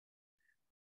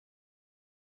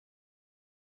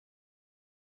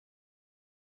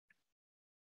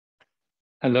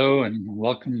Hello and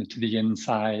welcome to the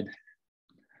inside.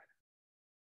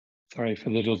 Sorry for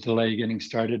the little delay getting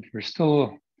started. We're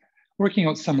still working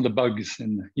out some of the bugs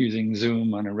in using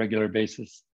Zoom on a regular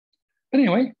basis. But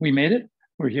anyway, we made it.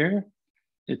 We're here.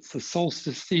 It's the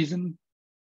solstice season.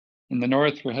 In the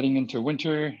north, we're heading into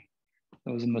winter.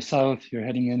 Those in the south, you're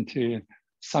heading into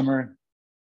summer.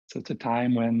 So it's a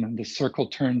time when the circle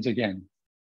turns again.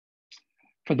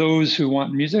 For those who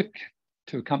want music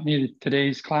to accompany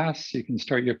today's class, you can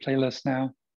start your playlist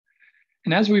now.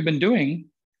 And as we've been doing,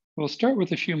 we'll start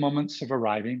with a few moments of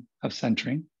arriving, of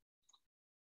centering.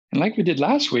 And like we did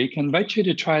last week, I invite you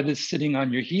to try this sitting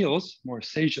on your heels, more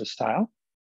Seja style.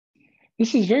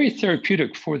 This is very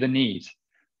therapeutic for the knees.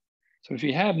 So if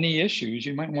you have knee issues,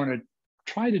 you might want to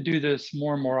try to do this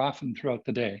more and more often throughout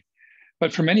the day.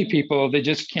 But for many people, they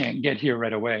just can't get here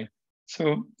right away.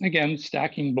 So again,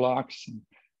 stacking blocks and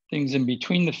things in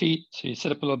between the feet. So you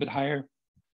sit up a little bit higher.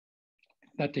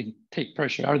 That to take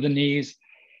pressure out of the knees.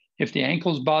 If the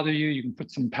ankles bother you, you can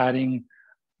put some padding,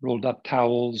 rolled up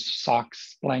towels,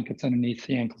 socks, blankets underneath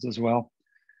the ankles as well.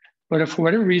 But if for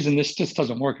whatever reason this just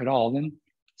doesn't work at all, then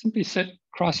simply sit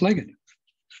cross-legged.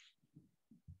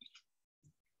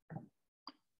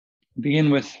 Begin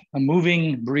with a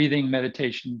moving, breathing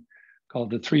meditation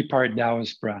called the three-part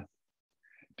Taoist breath.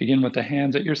 Begin with the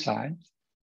hands at your sides.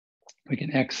 We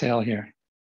can exhale here.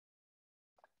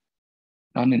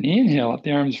 On an inhale, let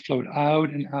the arms float out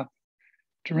and up,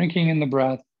 drinking in the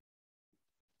breath.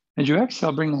 As you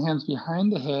exhale, bring the hands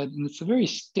behind the head, and it's a very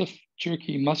stiff,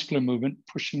 jerky, muscular movement,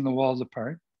 pushing the walls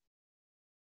apart.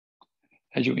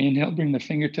 As you inhale, bring the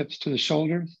fingertips to the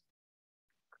shoulders.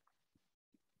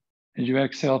 As you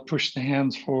exhale, push the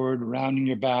hands forward, rounding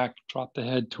your back, drop the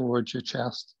head towards your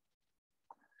chest.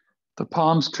 The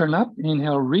palms turn up,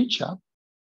 inhale, reach up.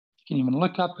 You can even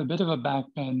look up, a bit of a back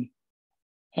bend.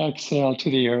 Exhale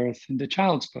to the earth into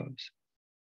child's pose.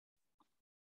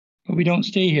 But we don't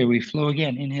stay here, we flow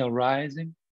again. Inhale,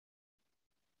 rising.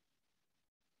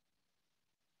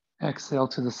 Exhale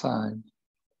to the side.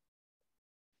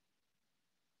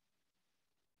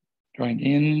 Drawing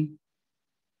in,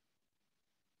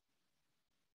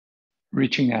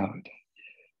 reaching out.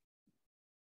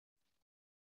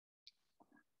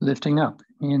 Lifting up,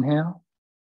 inhale.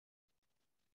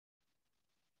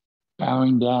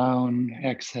 Bowing down,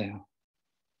 exhale.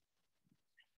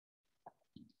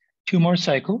 2 more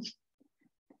cycles.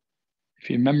 If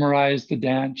you memorize the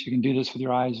dance, you can do this with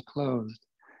your eyes closed.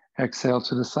 Exhale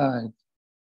to the side.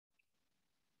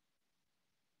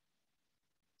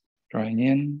 Drawing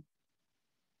in.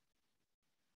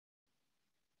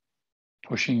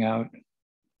 Pushing out.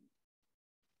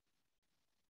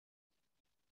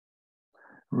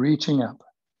 Reaching up.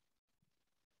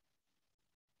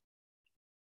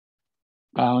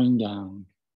 Bowing down.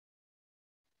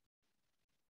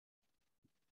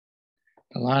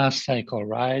 The last cycle,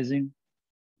 rising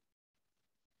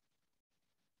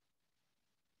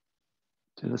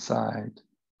to the side.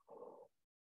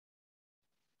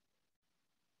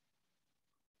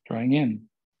 Drawing in.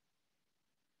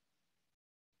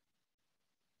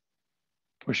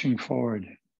 Pushing forward.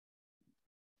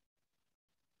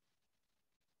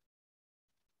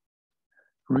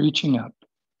 Reaching up.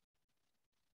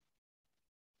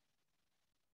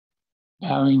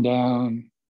 Bowing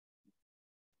down.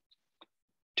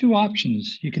 2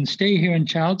 options. You can stay here in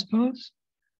child's pose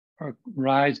or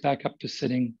rise back up to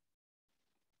sitting.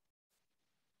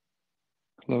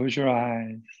 Close your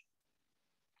eyes.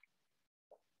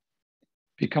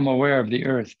 Become aware of the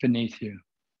earth beneath you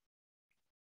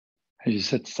as you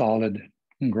sit solid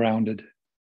and grounded.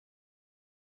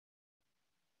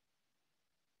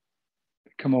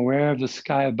 Become aware of the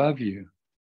sky above you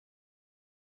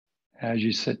as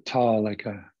you sit tall like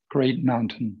a great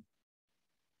mountain.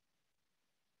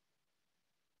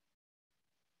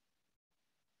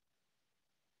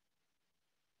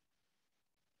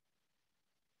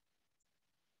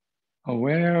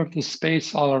 Aware of the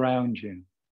space all around you.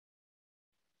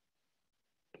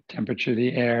 The temperature of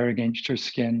the air against your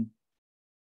skin.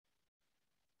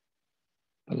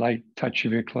 The light touch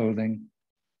of your clothing.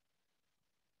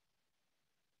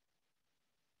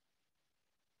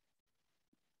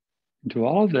 And to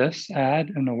all of this, add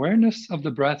an awareness of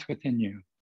the breath within you.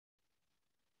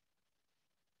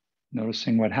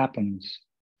 Noticing what happens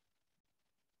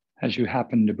as you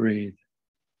happen to breathe.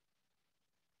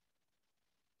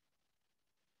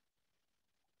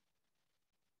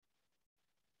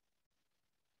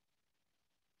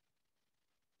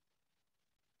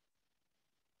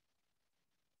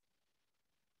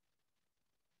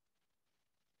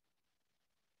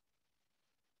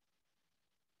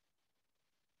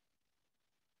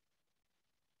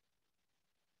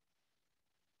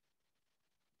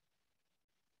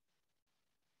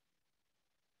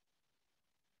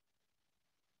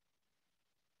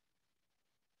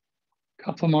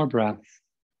 Couple more breaths.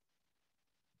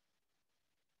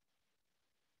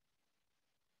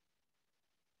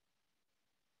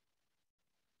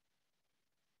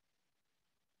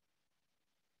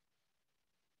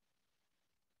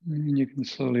 And you can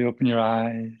slowly open your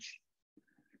eyes.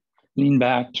 Lean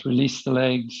back to release the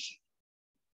legs.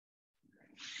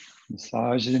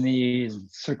 Massage the knees and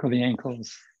circle the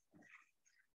ankles.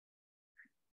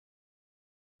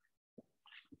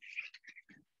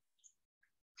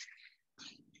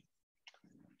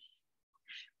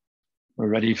 We're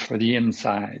ready for the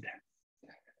inside.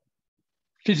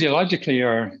 Physiologically,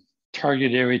 our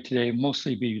target area today will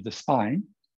mostly be the spine.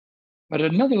 But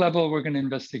at another level, we're going to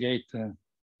investigate the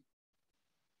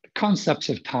concepts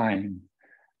of time.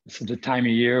 This is the time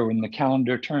of year when the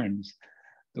calendar turns,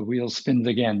 the wheel spins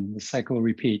again, the cycle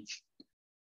repeats.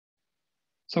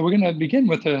 So we're going to begin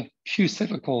with a few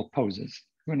cyclical poses.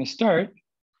 We're going to start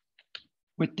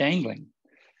with dangling.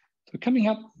 So coming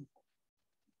up,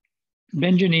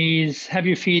 bend your knees, have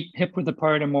your feet hip width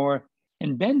apart or more,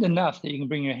 and bend enough that you can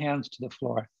bring your hands to the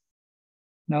floor.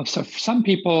 Now, so for some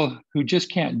people who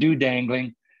just can't do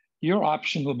dangling, your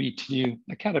option will be to do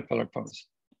a caterpillar pose.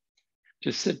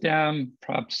 Just sit down,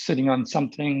 perhaps sitting on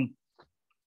something,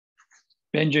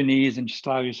 bend your knees and just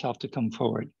allow yourself to come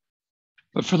forward.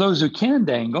 But for those who can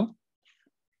dangle,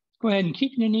 go ahead and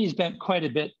keep your knees bent quite a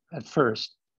bit at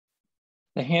first.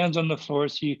 The hands on the floor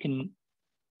so you can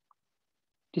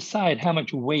decide how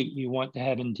much weight you want to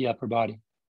have into the upper body.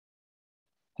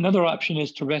 Another option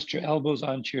is to rest your elbows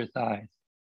onto your thighs.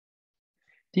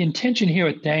 The intention here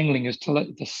with dangling is to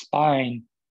let the spine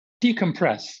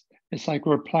decompress. It's like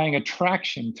we're applying a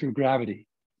traction through gravity.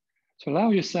 So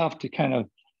allow yourself to kind of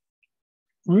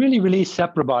really release the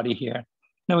upper body here.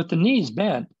 Now with the knees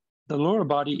bent, the lower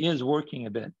body is working a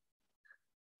bit.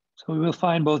 So we will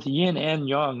find both yin and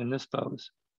yang in this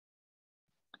pose.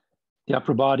 The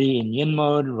upper body in yin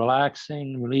mode,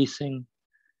 relaxing, releasing.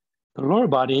 The lower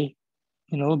body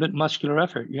in a little bit muscular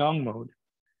effort, yang mode,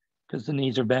 because the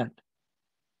knees are bent.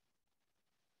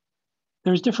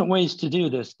 There's different ways to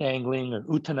do this, dangling or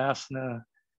uttanasana,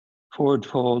 forward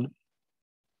fold.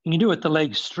 You can do it with the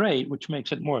legs straight, which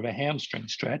makes it more of a hamstring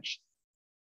stretch.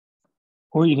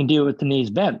 Or you can do it with the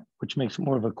knees bent, which makes it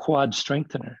more of a quad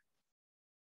strengthener.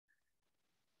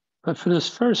 But for this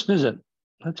first visit,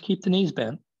 let's keep the knees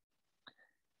bent,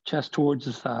 chest towards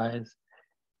the thighs.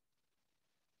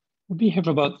 We'll be here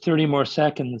for about 30 more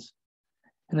seconds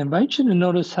and invite you to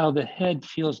notice how the head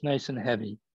feels nice and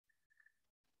heavy.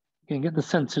 You can get the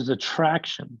sense there's a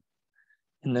traction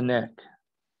in the neck,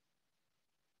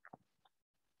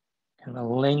 kind of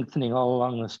lengthening all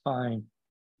along the spine.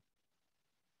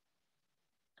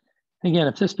 Again,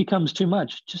 if this becomes too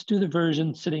much, just do the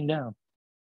version sitting down.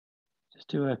 Just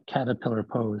do a caterpillar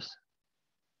pose.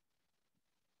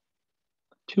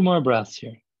 2 more breaths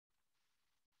here.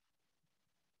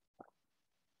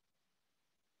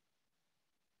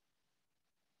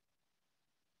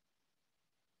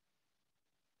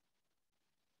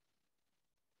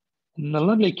 And the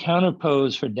lovely counter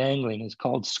pose for dangling is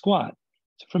called squat.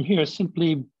 So from here,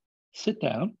 simply sit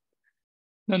down.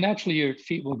 Now, naturally, your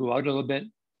feet will go out a little bit.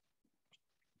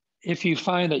 If you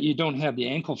find that you don't have the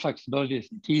ankle flexibility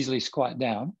to easily squat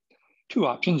down, 2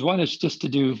 options. One is just to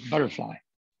do butterfly.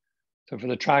 So for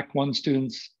the track 1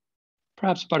 students,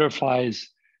 perhaps butterfly is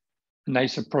a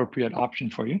nice, appropriate option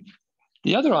for you.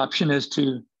 The other option is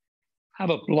to have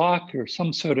a block or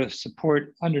some sort of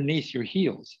support underneath your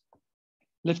heels.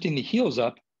 Lifting the heels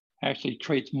up actually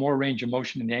creates more range of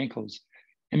motion in the ankles.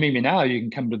 And maybe now you can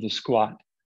come to the squat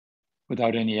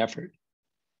without any effort.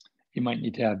 You might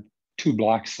need to have 2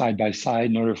 blocks side by side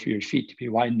in order for your feet to be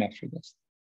wide enough for this.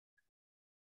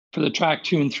 For the track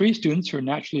 2 and 3 students who are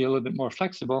naturally a little bit more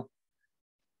flexible,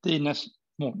 they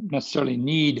won't necessarily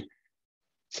need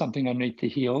something underneath the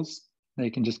heels. They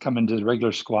can just come into the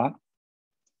regular squat.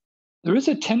 There is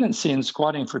a tendency in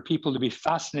squatting for people to be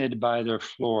fascinated by their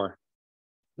floor,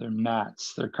 their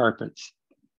mats, their carpets.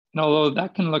 And although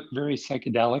that can look very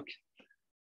psychedelic,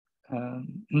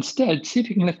 instead, see if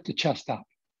you can lift the chest up.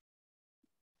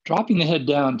 Dropping the head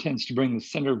down tends to bring the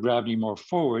center of gravity more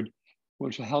forward,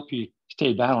 which will help you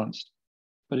stay balanced.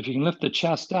 But if you can lift the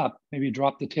chest up, maybe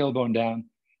drop the tailbone down,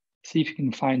 see if you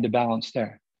can find the balance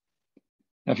there.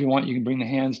 Now, if you want, you can bring the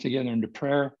hands together into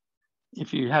prayer.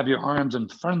 If you have your arms in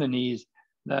front of the knees,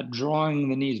 that drawing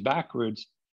the knees backwards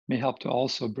may help to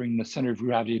also bring the center of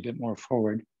gravity a bit more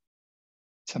forward.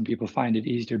 Some people find it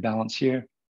easier to balance here.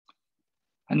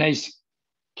 A nice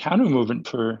counter movement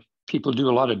for people who do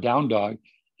a lot of down dog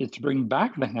is to bring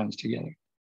back the hands together,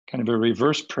 kind of a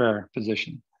reverse prayer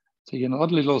position. So you get a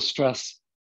lovely little stress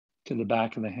to the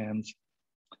back of the hands.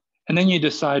 And then you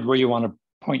decide where you want to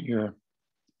point your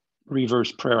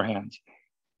reverse prayer hands.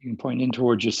 You can point in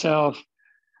towards yourself.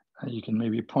 You can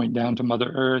maybe point down to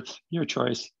Mother Earth, your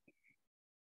choice.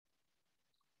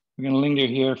 We're going to linger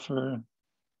here for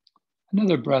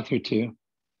another breath or two.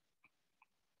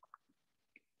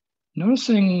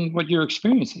 Noticing what your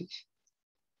experience is.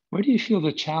 Where do you feel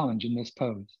the challenge in this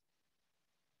pose?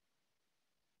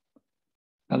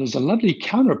 Now there's a lovely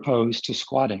counter pose to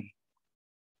squatting,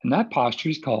 and that posture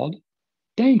is called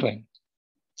dangling.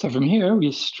 So from here,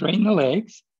 we straighten the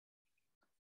legs,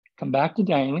 come back to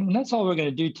dangling, and that's all we're going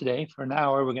to do today. For an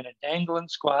hour, we're going to dangle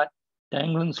and squat,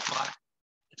 dangle and squat.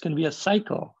 It's going to be a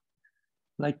cycle,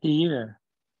 like the year.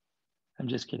 I'm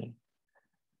just kidding.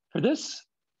 For this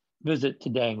visit to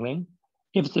dangling,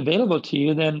 if it's available to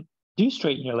you, then do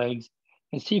straighten your legs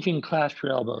and see if you can clasp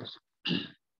your elbows.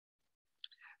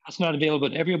 That's not available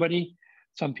to everybody.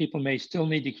 Some people may still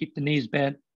need to keep the knees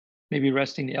bent, maybe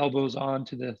resting the elbows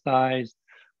onto the thighs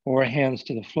or hands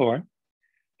to the floor.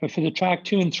 But for the track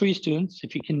 2 and 3 students,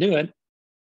 if you can do it,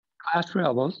 clasp your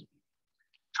elbows.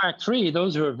 Track 3,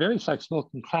 those who are very flexible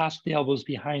can clasp the elbows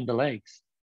behind the legs.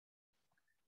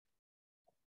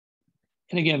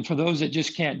 And again, for those that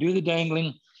just can't do the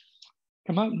dangling,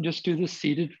 come out and just do the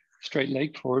seated straight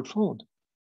leg forward fold.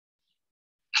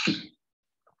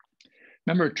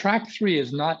 Remember, track 3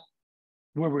 is not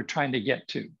where we're trying to get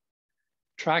to.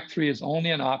 Track 3 is only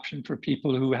an option for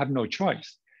people who have no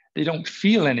choice. They don't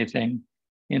feel anything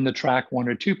in the track 1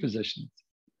 or 2 positions.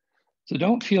 So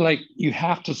don't feel like you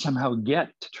have to somehow get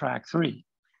to track 3.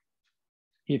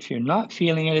 If you're not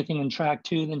feeling anything in track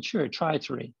 2, then sure, try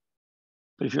 3.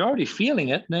 But if you're already feeling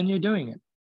it, then you're doing it.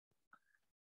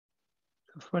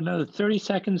 So for another 30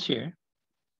 seconds here,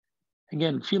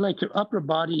 again, feel like your upper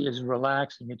body is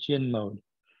relaxing. It's yin mode.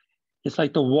 It's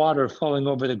like the water falling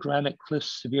over the granite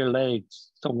cliffs of your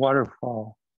legs. It's a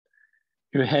waterfall.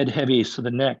 Your head heavy, so the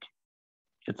neck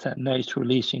gets that nice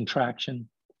releasing traction.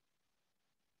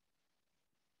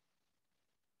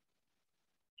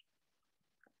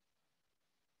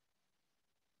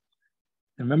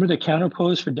 Remember the counter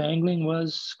pose for dangling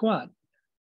was squat.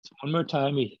 So one more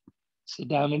time, we sit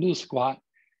down into the squat.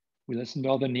 We listen to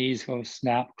all the knees go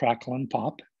snap, crackle, and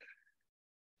pop.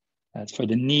 That's for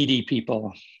the needy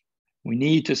people. We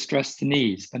need to stress the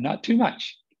knees, but not too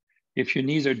much. If your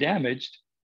knees are damaged,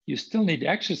 you still need to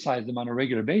exercise them on a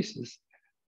regular basis,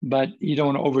 but you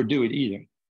don't overdo it either.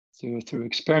 So through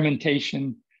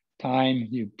experimentation, time,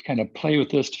 you kind of play with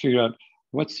this to figure out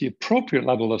what's the appropriate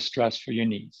level of stress for your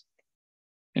knees.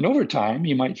 And over time,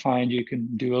 you might find you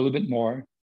can do a little bit more,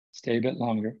 stay a bit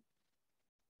longer.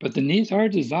 But the knees are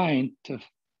designed to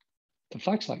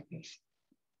flex like this.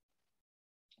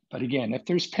 But again, if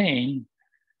there's pain,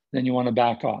 then you want to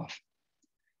back off.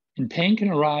 And pain can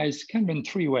arise kind of in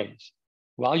 3 ways.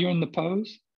 While you're in the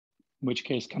pose, in which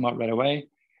case come out right away.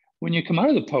 When you come out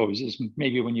of the pose is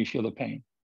maybe when you feel the pain,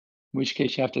 in which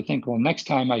case you have to think, well, next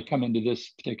time I come into this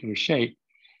particular shape,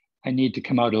 I need to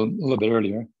come out a little bit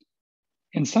earlier.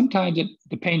 And sometimes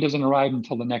the pain doesn't arrive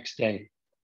until the next day.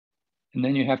 And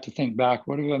then you have to think back,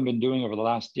 what have I been doing over the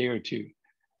last day or 2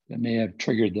 that may have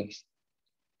triggered this?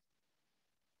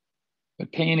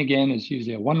 But pain, again, is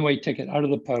usually a one-way ticket out of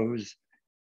the pose.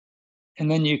 And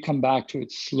then you come back to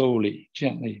it slowly,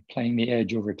 gently, playing the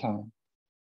edge over time.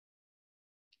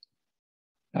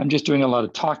 I'm just doing a lot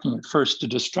of talking at first to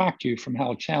distract you from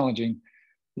how challenging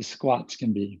the squats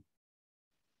can be.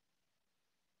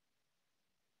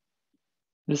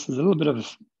 This is a little bit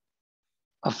of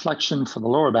a flexion for the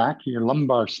lower back. Your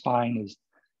lumbar spine is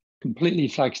completely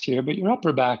flexed here, but your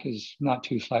upper back is not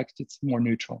too flexed. It's more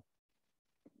neutral.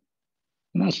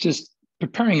 And that's just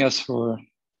preparing us for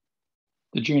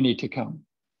the journey to come.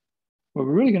 But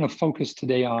we're really going to focus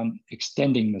today on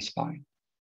extending the spine.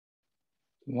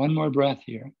 One more breath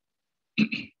here.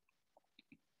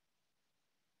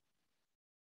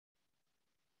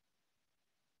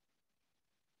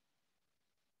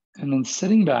 And then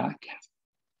sitting back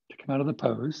to come out of the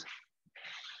pose.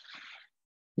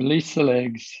 Release the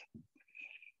legs.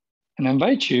 And I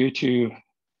invite you to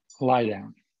lie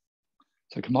down.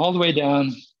 So come all the way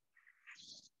down.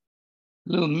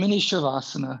 A little mini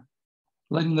Shavasana.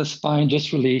 Letting the spine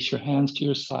just release, your hands to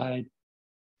your side.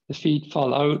 The feet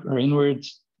fall out or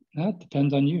inwards. That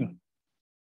depends on you.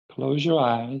 Close your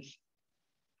eyes.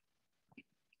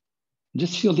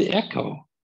 Just feel the echo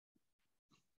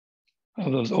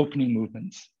of those opening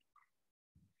movements.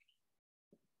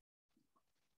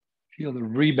 Feel the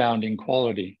rebounding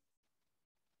quality.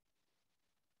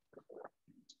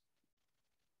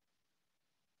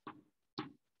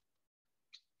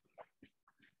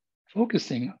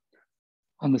 Focusing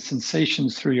on the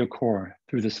sensations through your core,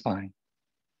 through the spine.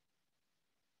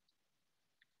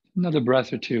 Another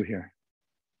breath or two here.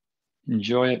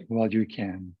 Enjoy it while you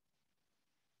can.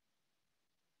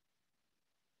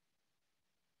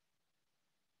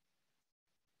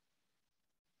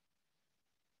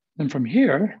 And from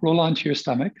here, roll onto your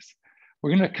stomachs.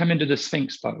 We're going to come into the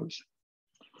Sphinx pose.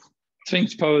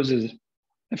 Sphinx pose is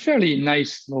a fairly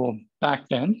nice little back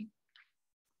bend.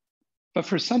 But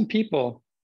for some people,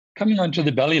 coming onto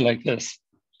the belly like this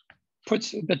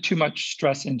puts a bit too much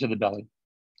stress into the belly.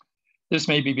 This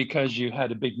may be because you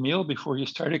had a big meal before you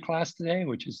started class today,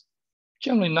 which is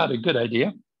generally not a good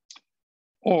idea.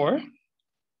 Or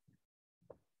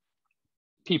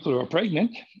people who are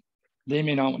pregnant, they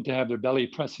may not want to have their belly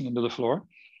pressing into the floor.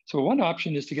 So one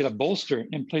option is to get a bolster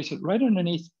and place it right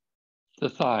underneath the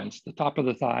thighs, the top of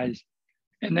the thighs,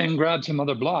 and then grab some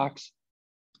other blocks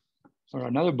or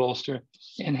another bolster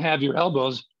and have your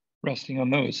elbows resting on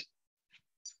those.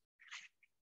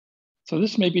 So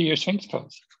this may be your Sphinx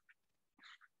pose.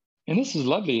 And this is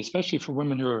lovely, especially for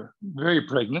women who are very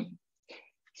pregnant,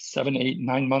 7, 8,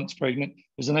 9 months pregnant.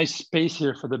 There's a nice space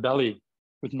here for the belly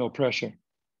with no pressure.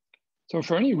 So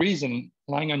for any reason,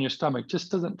 lying on your stomach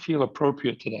just doesn't feel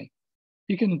appropriate today,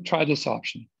 you can try this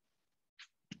option.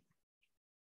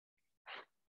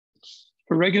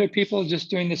 For regular people, just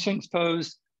doing the Sphinx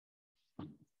pose,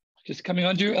 just coming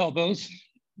onto your elbows,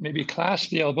 maybe clasp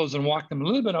the elbows and walk them a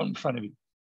little bit out in front of you.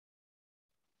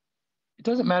 It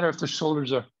doesn't matter if the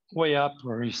shoulders are way up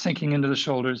or you're sinking into the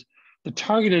shoulders. The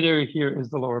targeted area here is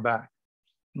the lower back.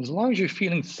 And as long as you're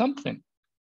feeling something,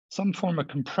 some form of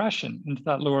compression into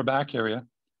that lower back area,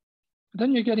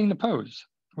 then you're getting the pose.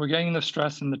 We're getting the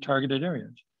stress in the targeted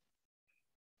areas.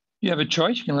 You have a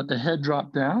choice. You can let the head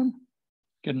drop down,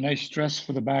 get a nice stress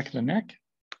for the back of the neck.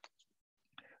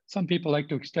 Some people like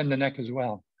to extend the neck as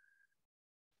well.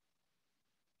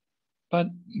 But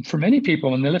for many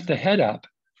people, when they lift the head up,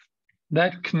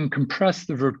 that can compress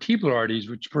the vertebral arteries,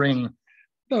 which bring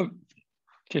about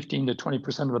 15 to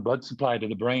 20% of the blood supply to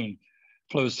the brain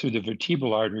flows through the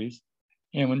vertebral arteries.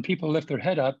 And when people lift their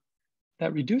head up,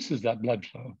 that reduces that blood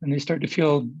flow and they start to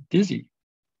feel dizzy,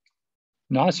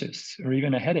 nauseous, or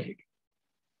even a headache.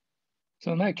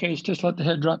 So in that case, just let the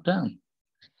head drop down.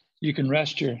 You can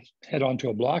rest your head onto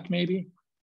a block maybe,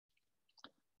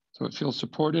 so it feels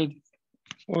supported,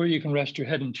 or you can rest your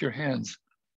head into your hands.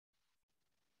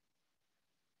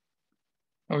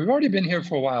 Now, we've already been here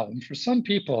for a while, and for some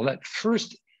people, that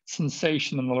first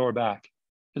sensation in the lower back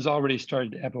has already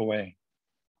started to ebb away.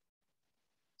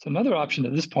 So another option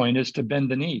at this point is to bend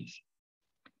the knees.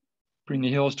 Bring the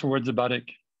heels towards the buttock,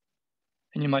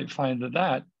 and you might find that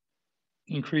that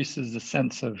increases the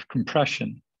sense of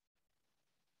compression,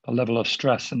 the level of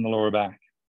stress in the lower back.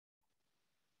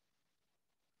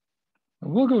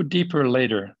 We'll go deeper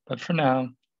later, but for now,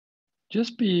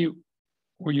 just be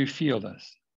where you feel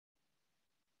this.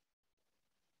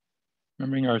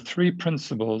 Remembering our 3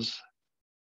 principles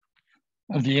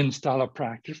of the Yin style of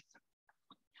practice.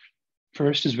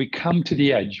 First is we come to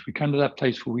the edge. We come to that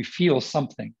place where we feel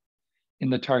something in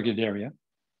the target area. And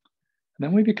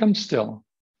then we become still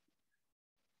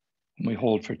and we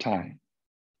hold for time.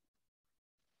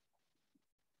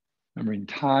 Remembering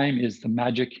time is the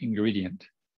magic ingredient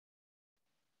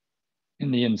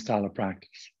in the Yin style of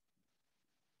practice.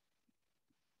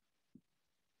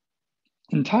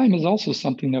 And time is also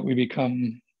something that we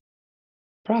become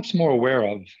perhaps more aware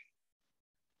of,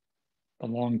 the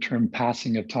long-term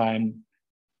passing of time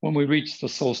when we reach the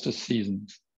solstice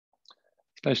seasons,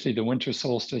 especially the winter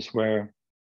solstice where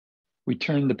we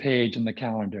turn the page in the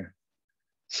calendar.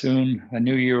 Soon a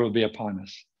new year will be upon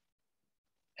us.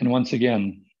 And once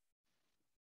again,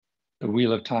 the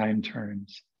wheel of time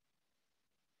turns.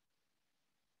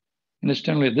 And it's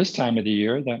generally at this time of the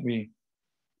year that we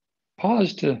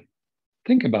pause to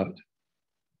think about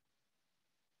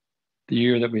the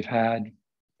year that we've had,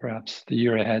 perhaps the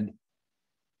year ahead.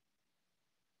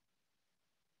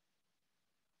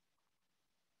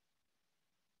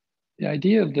 The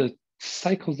idea of the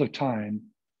cycles of time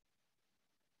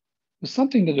was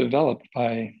something that developed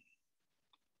by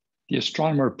the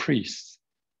astronomer priests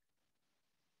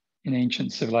in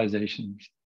ancient civilizations.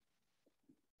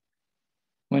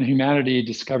 When humanity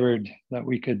discovered that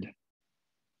we could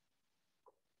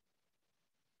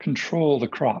control the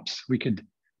crops, we could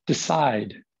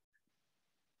decide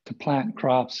to plant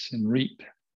crops and reap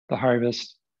the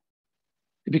harvest,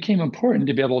 it became important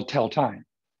to be able to tell time.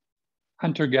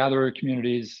 Hunter-gatherer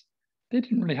communities, they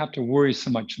didn't really have to worry so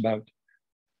much about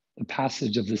the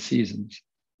passage of the seasons.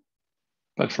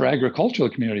 But for agricultural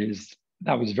communities,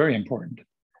 that was very important.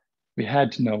 We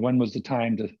had to know when was the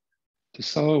time to to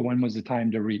sow, when was the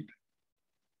time to reap?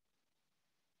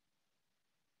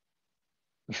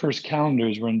 The first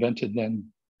calendars were invented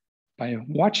then by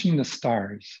watching the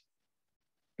stars,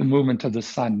 the movement of the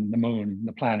sun, the moon,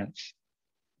 the planets.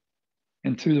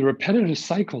 And through the repetitive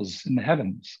cycles in the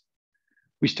heavens,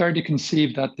 we started to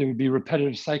conceive that there would be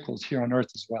repetitive cycles here on Earth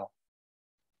as well.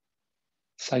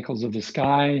 Cycles of the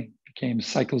sky became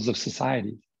cycles of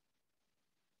society.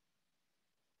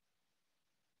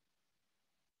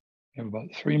 We have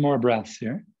about 3 more breaths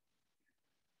here.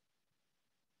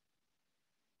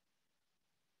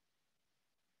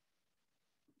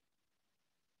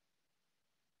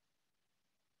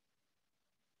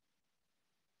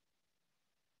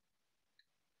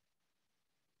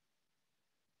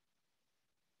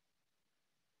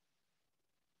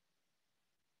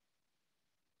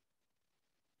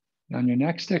 On your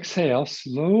next exhale,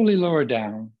 slowly lower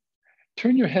down.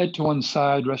 Turn your head to one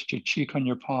side, rest your cheek on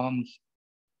your palms.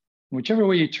 Whichever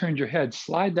way you turned your head,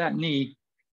 slide that knee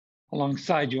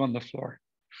alongside you on the floor.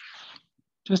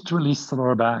 Just to release the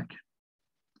lower back.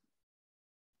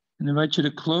 And invite you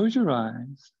to close your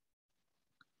eyes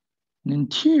and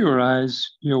interiorize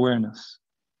your awareness.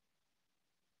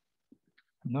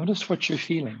 Notice what you're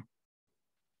feeling.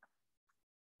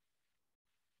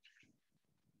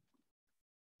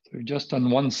 So we're just on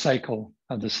one cycle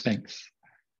of the Sphinx.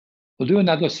 We'll do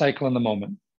another cycle in a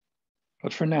moment.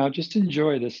 But for now, just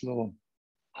enjoy this little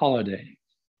holiday.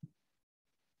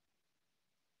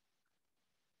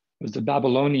 It was the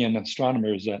Babylonian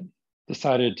astronomers that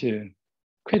decided to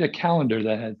create a calendar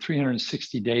that had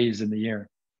 360 days in the year.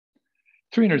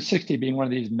 360 being one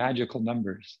of these magical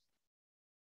numbers.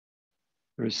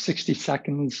 There was 60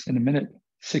 seconds in a minute,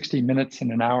 60 minutes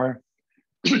in an hour.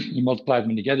 You multiply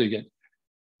them together, you get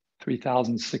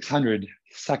 3,600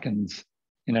 seconds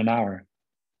in an hour.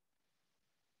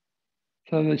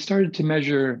 So they started to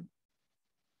measure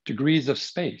degrees of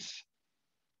space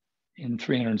in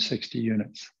 360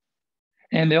 units.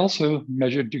 And they also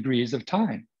measured degrees of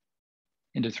time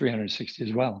into 360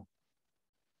 as well.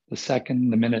 The second,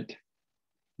 the minute,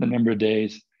 the number of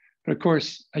days. But of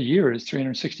course, a year is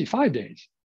 365 days.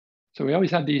 So we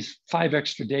always had these 5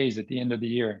 extra days at the end of the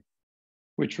year,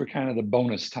 which were kind of the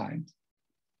bonus times.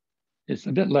 It's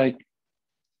a bit like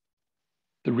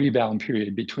the rebound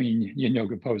period between Yin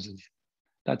Yoga poses.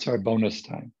 That's our bonus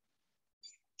time.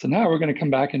 So now we're going to come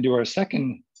back and do our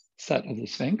second set of the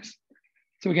Sphinx.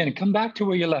 So again, come back to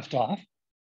where you left off.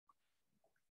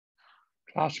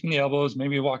 Clasping the elbows,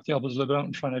 maybe walk the elbows a little bit out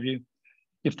in front of you.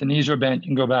 If the knees are bent, you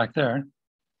can go back there.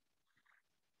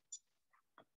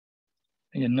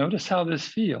 Again, notice how this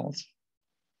feels.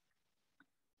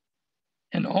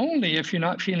 And only if you're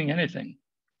not feeling anything.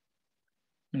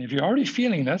 And if you're already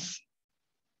feeling this,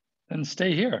 then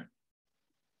stay here.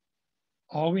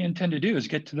 All we intend to do is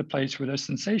get to the place where there's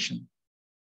sensation.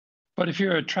 But if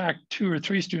you're a track 2 or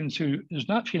 3 students who is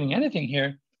not feeling anything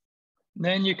here,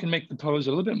 then you can make the pose a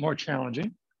little bit more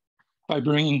challenging by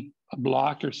bringing a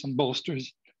block or some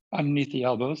bolsters underneath the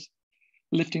elbows,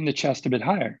 lifting the chest a bit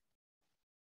higher,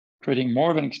 creating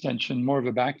more of an extension, more of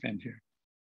a back bend here.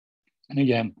 And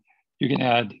again, you can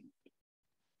add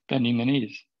bending the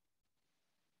knees.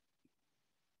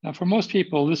 Now, for most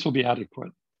people, this will be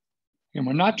adequate. And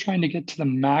we're not trying to get to the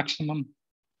maximum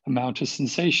amount of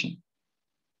sensation.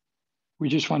 We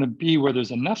just want to be where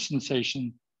there's enough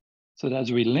sensation so that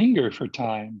as we linger for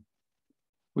time,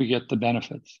 we get the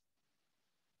benefits.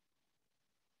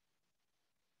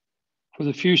 For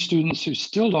the few students who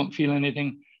still don't feel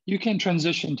anything, you can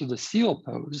transition to the seal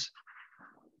pose.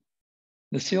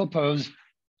 The seal pose,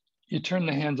 you turn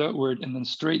the hands outward and then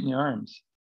straighten your arms.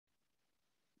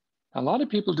 A lot of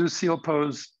people do seal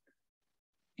pose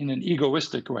in an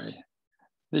egoistic way.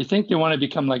 They think they want to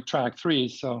become like track 3,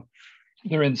 so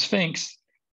they're in Sphinx,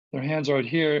 their hands are out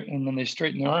here, and then they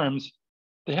straighten their arms.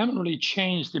 They haven't really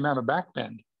changed the amount of back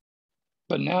bend,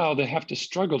 but now they have to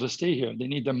struggle to stay here. They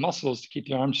need their muscles to keep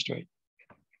their arms straight.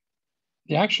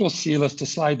 The actual seal is to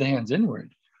slide the hands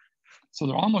inward. So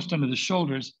they're almost under the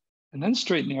shoulders and then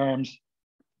straighten the arms.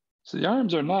 So the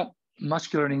arms are not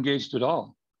muscular and engaged at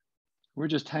all. We're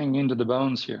just hanging into the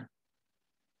bones here.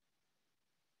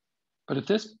 But if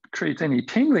this creates any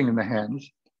tingling in the hands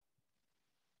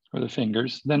or the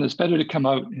fingers, then it's better to come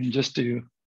out and just do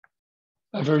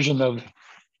a version of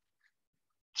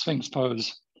Sphinx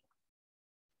pose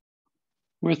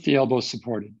with the elbows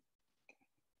supported.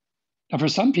 Now, for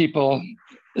some people,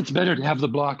 it's better to have the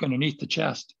block underneath the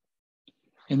chest.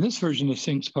 And this version of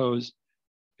Sphinx pose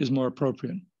is more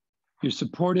appropriate. You're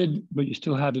supported, but you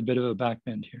still have a bit of a back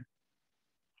bend here.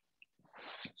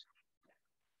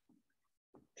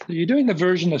 So you're doing the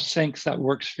version of Sphinx that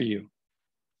works for you.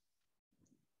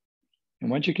 And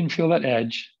once you can feel that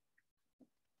edge,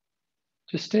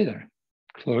 just stay there.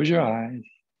 Close your eyes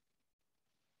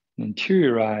and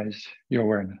interiorize your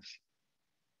awareness.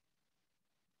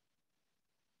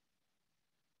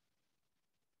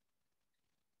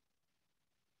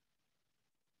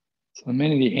 So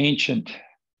many of the ancient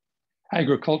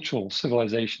agricultural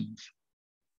civilizations,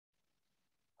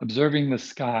 observing the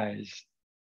skies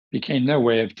became their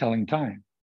way of telling time.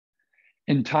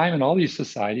 And time in all these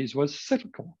societies was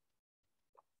cyclical,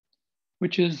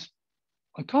 which is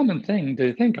a common thing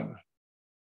to think of.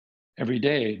 Every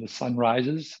day, the sun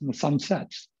rises and the sun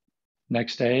sets.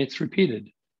 Next day, it's repeated.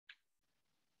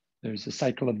 There's a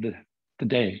cycle of the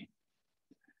day.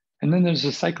 And then there's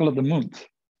a cycle of the month,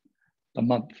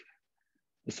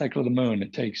 the cycle of the moon.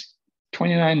 It takes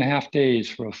 29 and a half days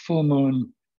for a full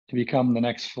moon to become the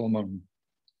next full moon.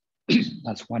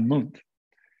 That's one month.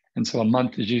 And so a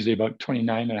month is usually about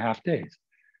 29 and a half days.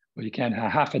 Well, you can't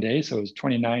have half a day, so it's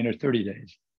 29 or 30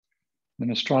 days.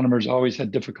 And astronomers always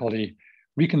had difficulty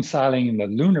reconciling the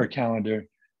lunar calendar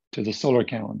to the solar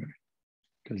calendar,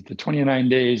 because the 29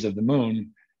 days of the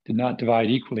moon did not divide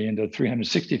equally into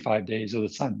 365 days of the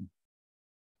sun.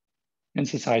 And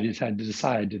societies had to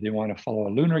decide, do they want to follow a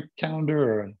lunar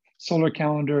calendar or a solar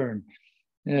calendar?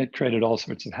 And it created all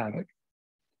sorts of havoc.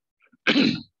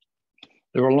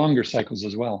 There were longer cycles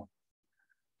as well.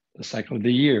 The cycle of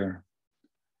the year,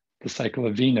 the cycle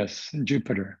of Venus and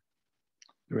Jupiter.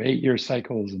 There were 8-year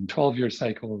cycles and 12-year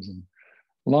cycles and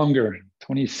longer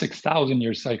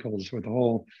 26,000-year cycles where the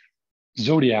whole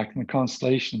zodiac and the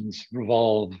constellations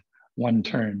revolve one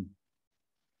turn.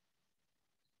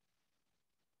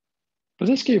 But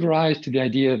this gave rise to the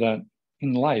idea that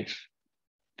in life,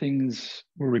 things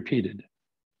were repeated.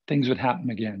 Things would happen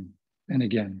again and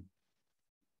again.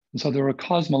 And so there were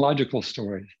cosmological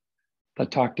stories that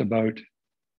talked about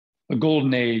the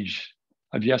golden age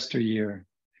of yesteryear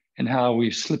and how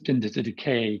we've slipped into the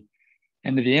decay.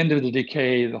 And at the end of the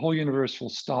decay, the whole universe will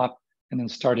stop and then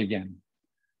start again.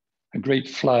 A great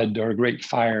flood or a great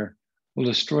fire will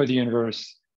destroy the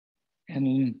universe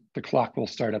and the clock will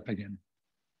start up again.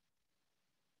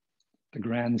 The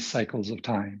grand cycles of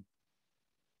time.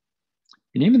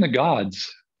 And even the gods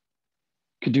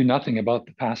could do nothing about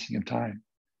the passing of time.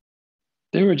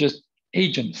 They were just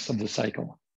agents of the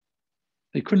cycle.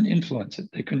 They couldn't influence it.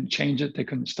 They couldn't change it. They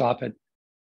couldn't stop it.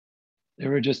 They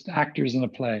were just actors in a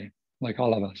play, like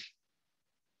all of us.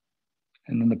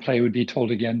 And then the play would be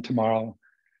told again tomorrow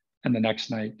and the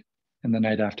next night and the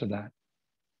night after that.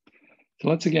 So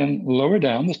let's again lower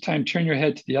down. This time, turn your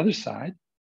head to the other side.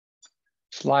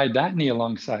 Slide that knee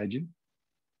alongside you.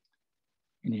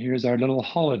 And here's our little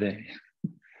holiday.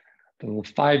 The little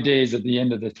 5 days at the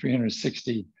end of the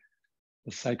 360,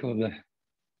 the cycle of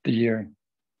the year.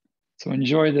 So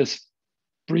enjoy this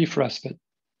brief respite.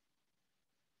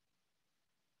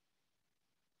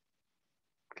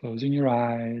 Closing your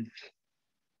eyes,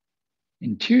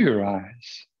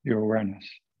 interiorize your awareness.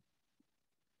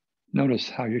 Notice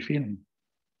how you're feeling.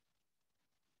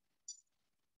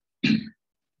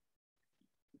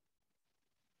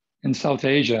 In South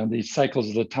Asia, these cycles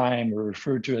of the time were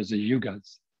referred to as the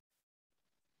yugas.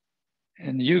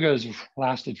 And the yugas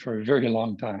lasted for a very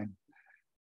long time.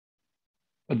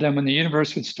 But then when the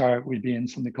universe would start, we'd be in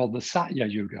something called the Satya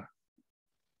Yuga.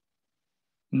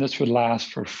 And this would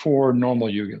last for 4 normal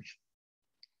yugas.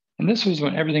 And this was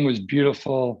when everything was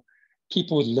beautiful.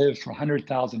 People would live for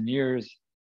 100,000 years.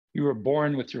 You were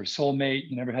born with your soulmate.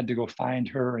 You never had to go find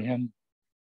her or him.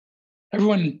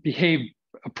 Everyone behaved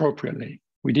appropriately.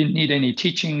 We didn't need any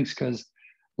teachings because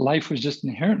life was just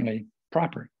inherently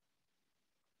proper.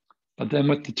 But then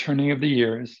with the turning of the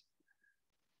years,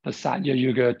 the Satya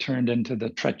Yuga turned into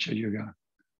the Trecha Yuga,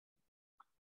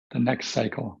 the next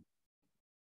cycle.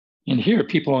 And here,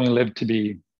 people only lived to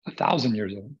be 1,000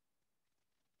 years old.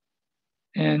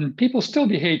 And people still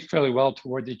behaved fairly well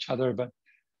towards each other, but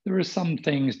there were some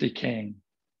things decaying.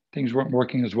 Things weren't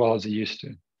working as well as they used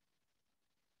to.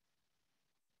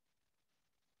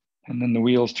 And then the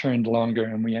wheels turned longer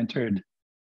and we entered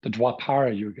the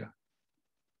Dwapara Yuga.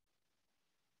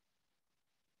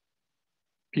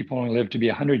 People only lived to be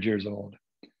 100 years old.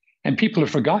 And people have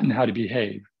forgotten how to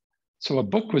behave. So a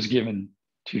book was given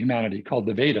to humanity called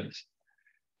the Vedas.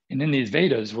 And in these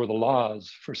Vedas were the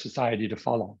laws for society to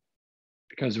follow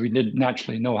because we didn't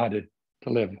naturally know how to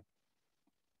live.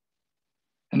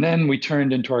 And then we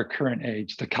turned into our current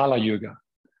age, the Kala Yuga,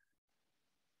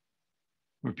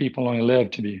 where people only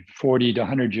live to be 40 to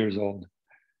 100 years old.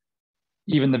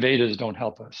 Even the Vedas don't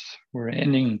help us. We're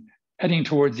heading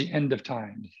towards the end of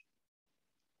times,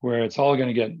 where it's all going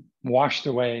to get washed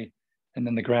away and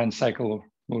then the grand cycle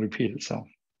will repeat itself.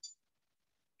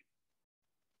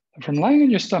 From lying on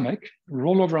your stomach,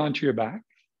 roll over onto your back.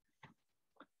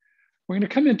 We're going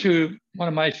to come into one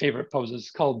of my favorite poses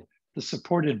called the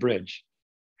supported bridge.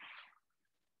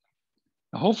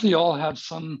 Now, hopefully you all have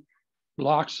some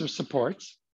blocks or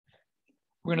supports.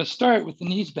 We're going to start with the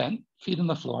knees bent, feet on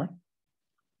the floor.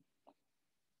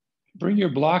 Bring your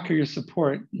block or your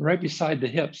support right beside the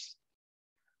hips.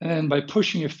 And then by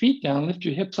pushing your feet down, lift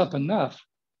your hips up enough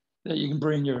that you can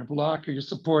bring your block or your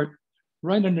support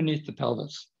right underneath the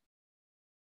pelvis.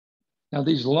 Now,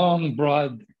 these long,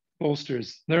 broad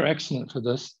bolsters, they're excellent for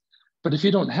this. But if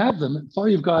you don't have them, if all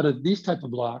you've got are these type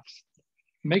of blocks,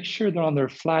 make sure they're on their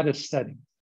flattest setting.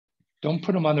 Don't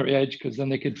put them on their edge because then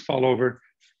they could fall over.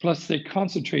 Plus, they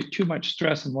concentrate too much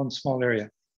stress in one small area.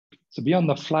 So be on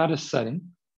the flattest setting.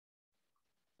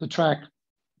 The track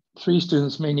 3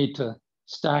 students may need to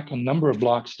stack a number of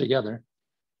blocks together.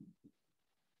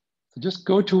 So just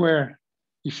go to where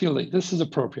you feel like this is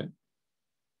appropriate.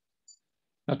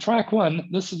 Now, track 1,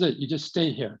 this is it. You just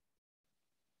stay here.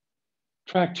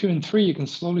 Track 2 and 3, you can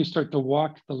slowly start to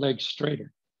walk the legs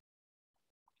straighter.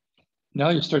 Now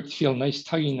you start to feel nice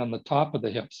tugging on the top of the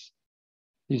hips.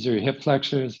 These are your hip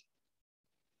flexors.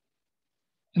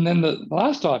 And then the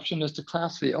last option is to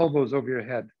clasp the elbows over your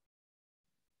head.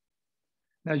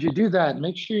 Now, as you do that,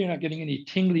 make sure you're not getting any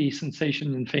tingly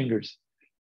sensation in fingers.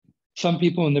 Some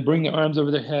people, when they bring their arms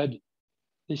over their head,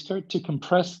 they start to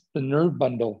compress the nerve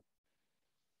bundle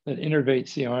that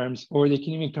innervates the arms, or they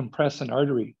can even compress an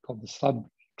artery called the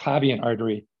subclavian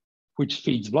artery, which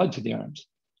feeds blood to the arms.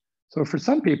 So for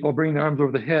some people, bringing their arms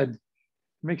over the head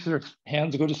makes their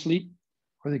hands go to sleep,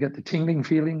 or they get the tingling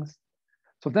feelings.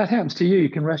 So if that happens to you, you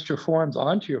can rest your forearms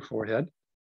onto your forehead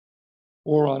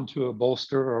or onto a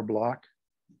bolster or a block,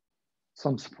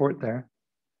 some support there.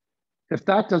 If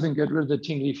that doesn't get rid of the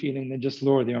tingly feeling, then just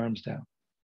lower the arms down.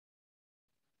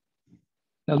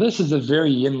 Now, this is a very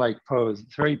yin-like pose.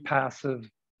 It's very passive.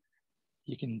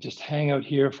 You can just hang out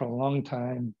here for a long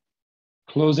time,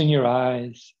 closing your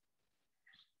eyes.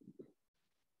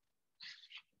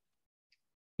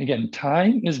 Again,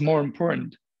 time is more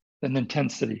important than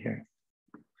intensity here.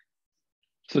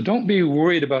 So don't be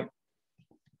worried about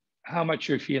how much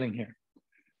you're feeling here.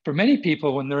 For many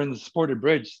people, when they're in the supported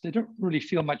bridge, they don't really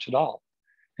feel much at all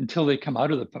until they come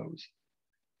out of the pose.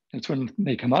 It's when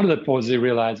they come out of the pose, they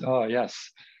realize, oh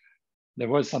yes, there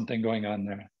was something going on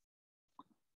there.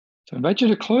 So I invite you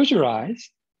to close your eyes.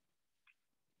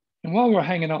 And while we're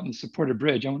hanging out in the supported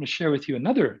bridge, I want to share with you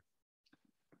another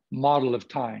model of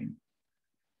time.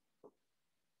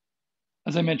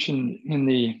 As I mentioned, in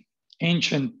the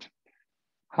ancient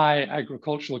high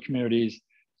agricultural communities,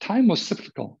 time was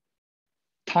cyclical.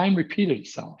 Time repeated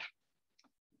itself.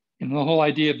 In the whole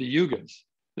idea of the yugas,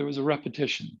 there was a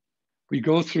repetition. We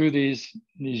go through these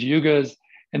yugas,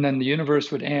 and then the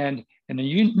universe would end, and a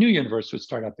new universe would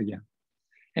start up again.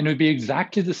 And it would be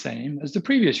exactly the same as the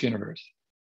previous universe.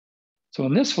 So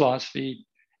in this philosophy,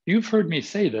 you've heard me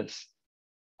say this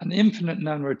an infinite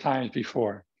number of times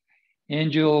before,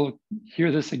 and you'll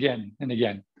hear this again and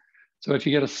again. So if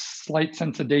you get a slight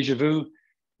sense of déjà vu,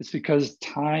 it's because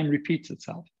time repeats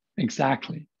itself.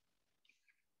 Exactly.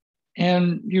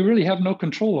 And you really have no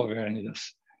control over any of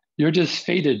this. You're just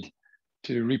fated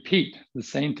to repeat the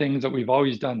same things that we've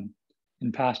always done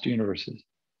in past universes.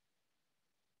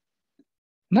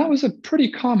 And that was a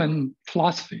pretty common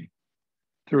philosophy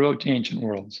throughout the ancient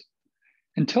worlds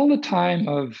until the time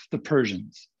of the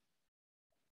Persians.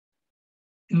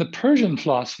 In the Persian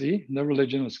philosophy, their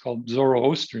religion was called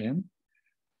Zoroastrian,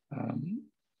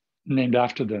 named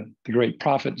after the great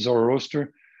prophet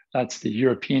Zoroaster. That's the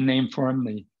European name for him.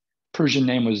 The Persian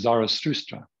name was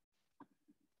Zarathustra.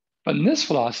 But in this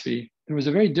philosophy, there was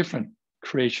a very different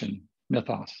creation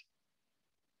mythos.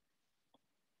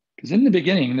 Because in the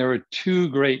beginning, there were 2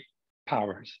 great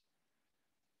powers.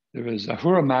 There was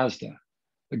Ahura Mazda,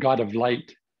 the god of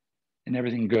light and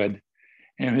everything good,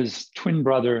 and his twin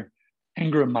brother,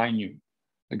 Ahura Mainyu,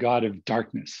 the god of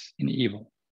darkness and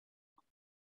evil.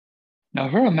 Now,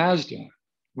 Ahura Mazda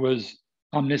was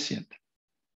omniscient.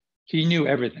 He knew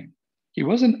everything. He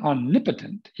wasn't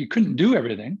omnipotent. He couldn't do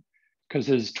everything because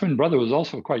his twin brother was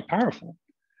also quite powerful,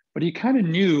 but he kind of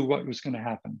knew what was going to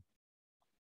happen.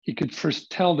 He could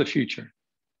first tell the future.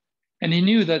 And he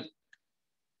knew that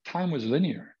time was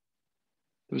linear.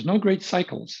 There was no great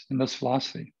cycles in this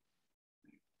philosophy.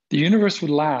 The universe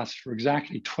would last for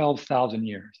exactly 12,000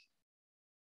 years.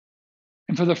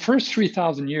 And for the first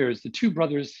 3,000 years, the 2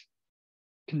 brothers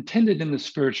contended in the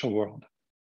spiritual world.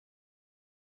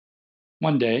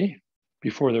 One day,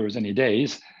 before there was any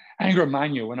days, Ahura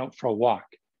Mainyu went out for a walk.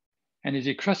 And as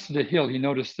he crested a hill, he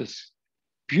noticed this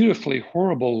beautifully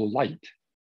horrible light.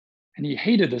 And he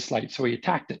hated this light, so he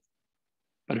attacked it.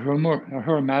 But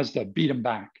Ahura Mazda beat him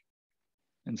back.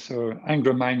 And so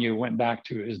Angra Mainyu went back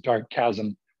to his dark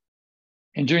chasm.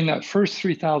 And during that first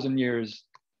 3,000 years,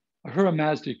 Ahura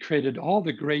Mazda created all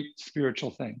the great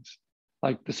spiritual things,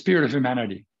 like the spirit of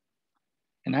humanity.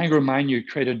 And Angra Mainyu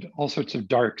created all sorts of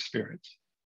dark spirits.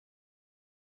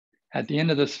 At the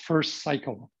end of this first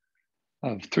cycle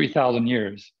of 3,000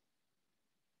 years,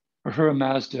 Ahura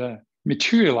Mazda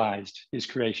materialized his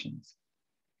creations.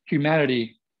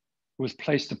 Humanity was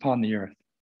placed upon the earth.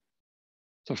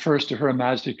 So first, Ahura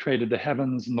Mazda created the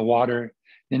heavens and the water,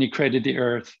 then he created the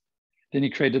earth, then he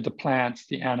created the plants,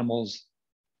 the animals,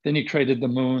 then he created the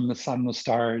moon, the sun, the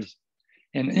stars.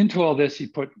 And into all this, he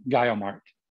put Gayamart.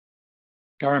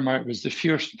 Gayamart was the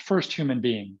first human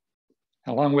being.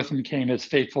 Along with him came his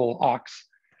faithful ox.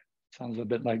 Sounds a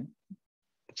bit like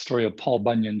the story of Paul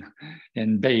Bunyan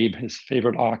and Babe, his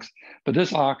favorite ox. But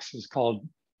this ox was called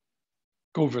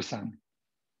Govardhan.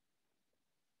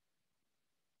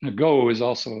 Go is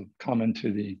also common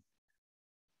to the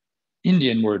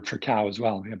Indian word for cow as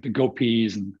well. We have the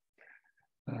gopis and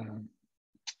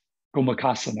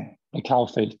Gomakasana, the cow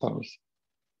face pose.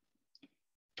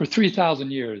 For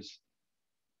 3,000 years,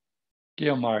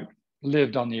 Gayamart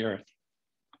lived on the earth.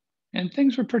 And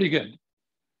things were pretty good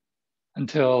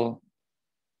until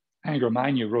Angra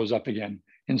Mainyu rose up again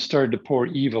and started to pour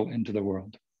evil into the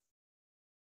world.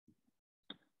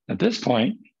 At this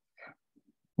point,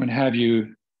 when have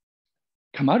you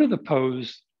come out of the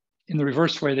pose in the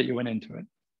reverse way that you went into it.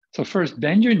 So first,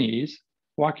 bend your knees,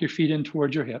 walk your feet in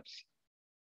towards your hips,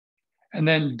 and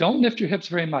then don't lift your hips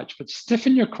very much, but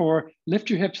stiffen your core, lift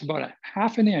your hips about a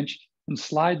half an inch and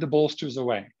slide the bolsters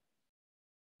away.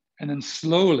 And then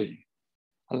slowly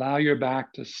allow your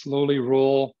back to slowly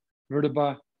roll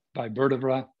vertebra by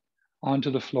vertebra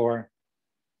onto the floor.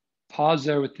 Pause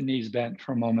there with the knees bent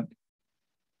for a moment.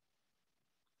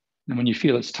 And when you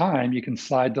feel it's time, you can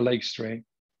slide the legs straight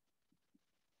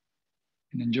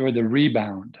and enjoy the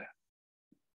rebound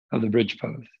of the bridge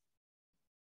pose.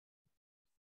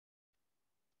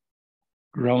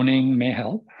 Groaning may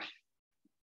help.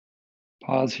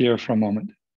 Pause here for a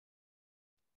moment.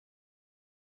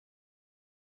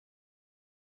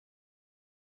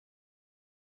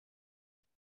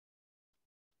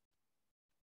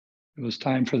 It was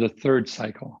time for the third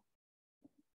cycle.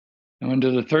 Now,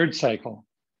 into the third cycle,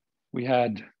 we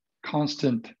had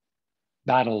constant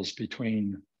battles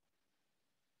between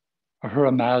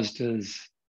Ahura Mazda's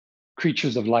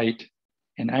creatures of light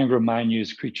and Angra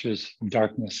Mainyu's creatures of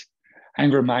darkness.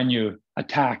 Angra Mainyu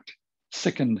attacked,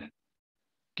 sickened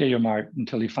Gayamart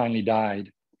until he finally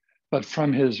died. But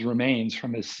from his remains,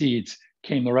 from his seeds,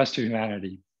 came the rest of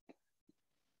humanity.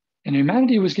 And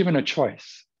humanity was given a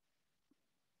choice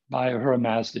by Ahura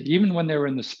Mazda, even when they were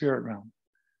in the spirit realm.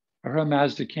 Ahura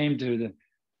Mazda came to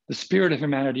the spirit of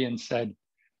humanity and said,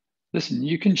 listen,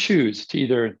 you can choose to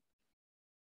either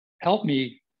help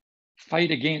me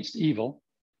fight against evil,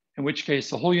 in which case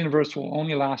the whole universe will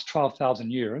only last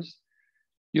 12,000 years.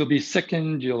 You'll be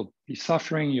sickened, you'll be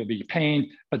suffering, you'll be pained,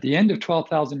 but at the end of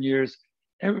 12,000 years,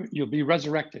 you'll be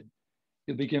resurrected.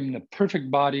 You'll be given a perfect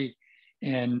body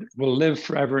and will live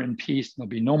forever in peace. There'll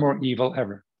be no more evil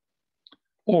ever.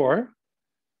 Or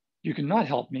you can not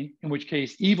help me, in which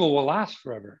case evil will last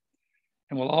forever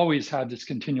and will always have this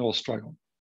continual struggle.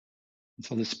 And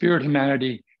so the spirit of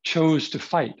humanity chose to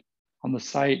fight on the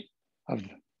side of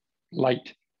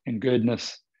light and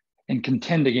goodness and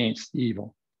contend against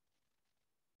evil.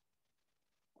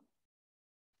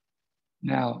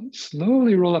 Now,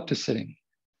 slowly roll up to sitting.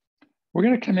 We're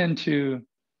going to come into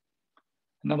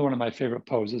another one of my favorite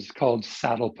poses called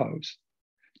saddle pose.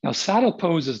 Now, saddle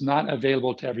pose is not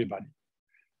available to everybody.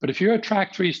 But if you're a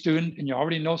track 3 student and you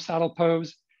already know saddle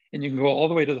pose and you can go all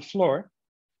the way to the floor,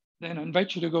 then I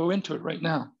invite you to go into it right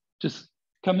now. Just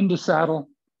come into saddle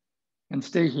and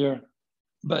stay here.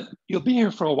 But you'll be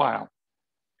here for a while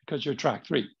because you're track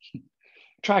 3.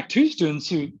 Track 2 students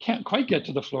who can't quite get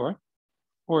to the floor,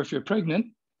 or if you're pregnant,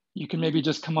 you can maybe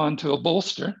just come onto a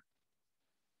bolster.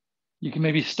 You can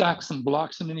maybe stack some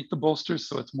blocks underneath the bolsters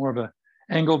so it's more of an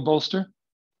angled bolster.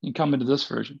 You come into this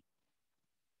version.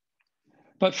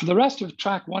 But for the rest of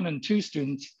track 1 and 2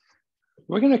 students,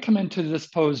 we're going to come into this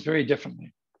pose very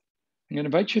differently. I'm going to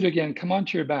invite you to, again, come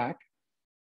onto your back.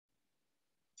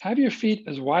 Have your feet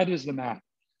as wide as the mat.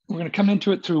 We're going to come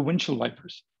into it through windshield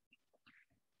wipers.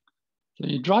 So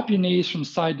you drop your knees from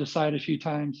side to side a few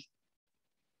times.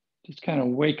 Just kind of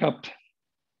wake up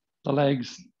the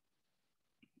legs.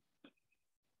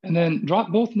 And then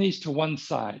drop both knees to one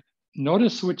side.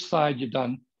 Notice which side you've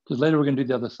done, because later we're going to do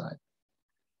the other side.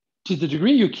 To the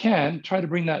degree you can, try to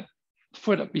bring that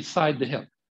foot up beside the hip.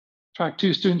 Track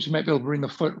 2 students, you might be able to bring the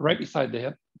foot right beside the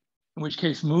hip, in which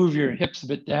case move your hips a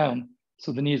bit down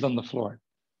so the knee's on the floor.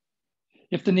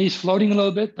 If the knee's floating a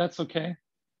little bit, that's okay.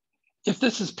 If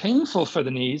this is painful for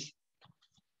the knees,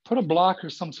 put a block or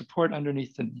some support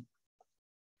underneath the knee.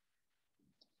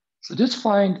 So just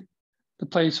find the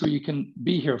place where you can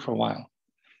be here for a while.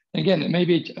 Again, it may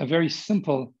be a very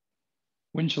simple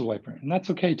windshield wiper, and that's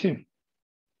okay too.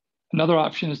 Another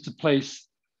option is to place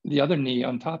the other knee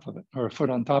on top of it, or a foot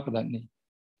on top of that knee.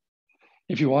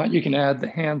 If you want, you can add the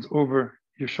hands over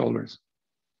your shoulders.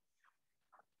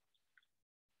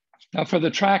 Now for the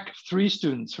track 3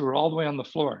 students who are all the way on the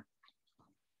floor,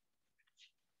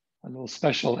 a little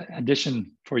special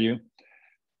addition for you.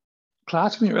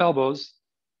 Clasping your elbows,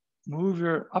 move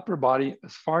your upper body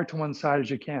as far to one side as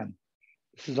you can.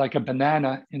 This is like a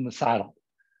banana in the saddle.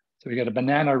 So we got a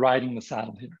banana riding the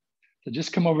saddle here. So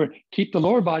just come over, keep the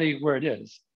lower body where it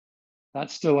is.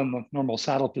 That's still in the normal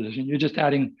saddle position. You're just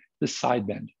adding this side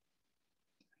bend.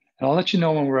 And I'll let you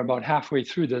know when we're about halfway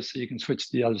through this so you can switch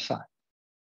to the other side.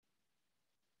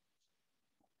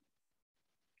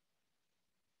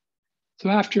 So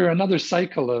after another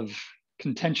cycle of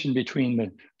contention between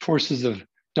the forces of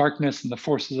darkness and the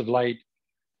forces of light,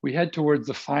 we head towards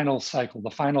the final cycle, the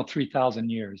final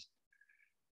 3,000 years.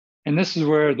 And this is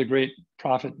where the great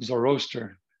prophet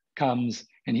Zoroaster comes,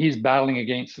 and he's battling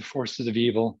against the forces of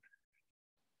evil.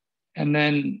 And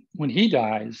then when he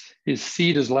dies, his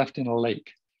seed is left in a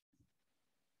lake.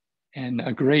 And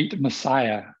a great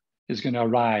Messiah is going to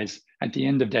arise at the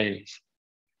end of days.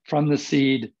 From the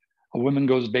seed, a woman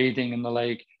goes bathing in the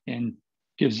lake and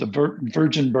gives a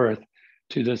virgin birth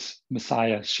to this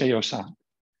Messiah, Shavasana.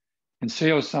 And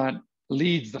Shavasana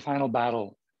leads the final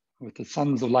battle with the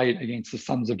sons of light against the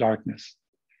sons of darkness.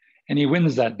 And he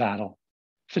wins that battle,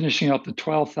 finishing up the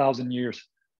 12,000 years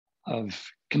of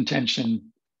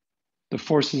contention. The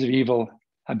forces of evil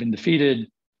have been defeated.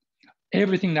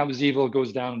 Everything that was evil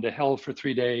goes down into hell for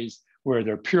 3 days, where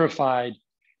they're purified,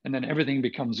 and then everything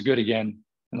becomes good again.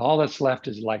 And all that's left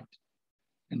is light.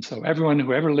 And so everyone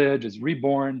who ever lived is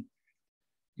reborn,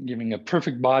 giving a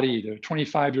perfect body, either a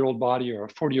 25-year-old body or a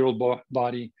 40-year-old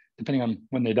body, depending on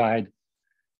when they died.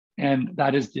 And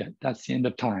that's the end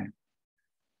of time.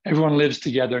 Everyone lives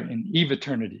together in Eve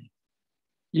Eternity.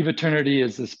 Eve Eternity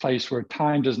is this place where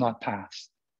time does not pass.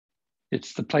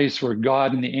 It's the place where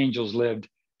God and the angels lived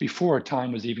before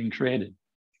time was even created.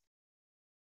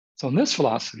 So in this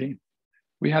philosophy,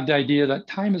 we have the idea that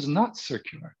time is not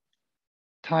circular.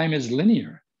 Time is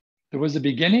linear. There was a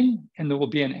beginning and there will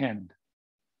be an end.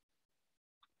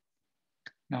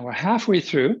 Now we're halfway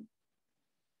through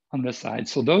on this side.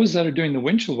 So those that are doing the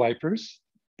windshield wipers,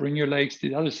 bring your legs to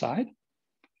the other side.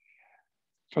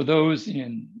 For those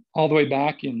in all the way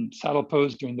back in saddle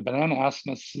pose doing the banana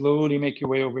asana, slowly make your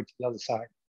way over to the other side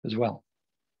as well.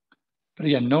 But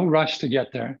again, no rush to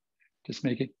get there. Just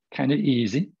make it kind of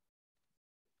easy.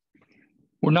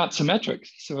 We're not symmetric.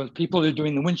 So if people are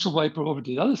doing the windshield wiper over to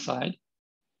the other side,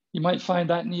 you might find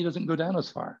that knee doesn't go down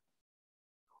as far.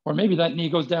 Or maybe that knee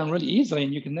goes down really easily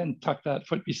and you can then tuck that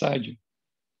foot beside you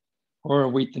or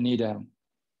weight the knee down.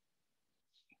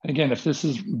 And again, if this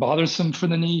is bothersome for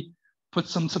the knee, put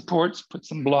some supports, put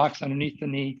some blocks underneath the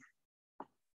knee,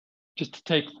 just to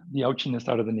take the ouchiness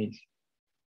out of the knees.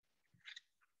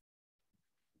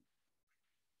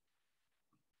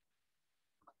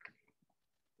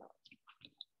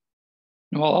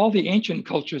 And while all the ancient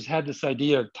cultures had this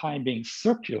idea of time being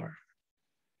circular,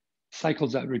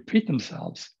 cycles that repeat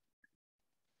themselves,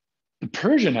 the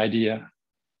Persian idea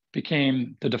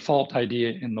became the default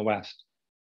idea in the West.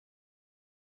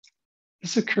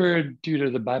 This occurred due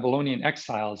to the Babylonian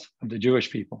exiles of the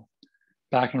Jewish people.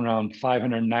 Back in around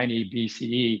 590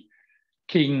 BCE,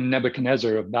 King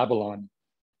Nebuchadnezzar of Babylon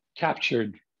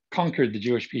conquered the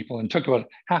Jewish people and took about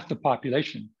half the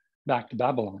population back to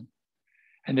Babylon.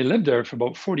 And they lived there for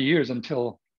about 40 years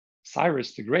until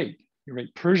Cyrus the Great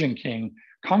Persian king,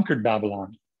 conquered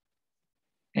Babylon.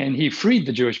 And he freed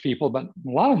the Jewish people, but a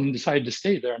lot of them decided to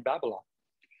stay there in Babylon.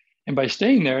 And by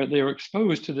staying there, they were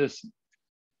exposed to this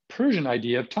Persian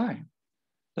idea of time,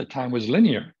 that time was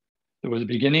linear. There was a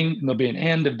beginning and there'll be an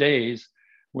end of days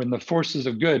when the forces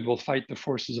of good will fight the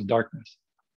forces of darkness.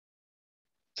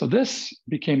 So this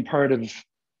became part of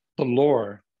the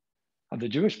lore of the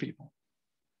Jewish people.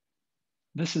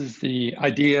 This is the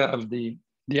idea of the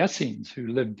Essenes who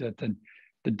lived at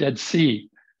the Dead Sea,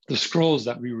 the scrolls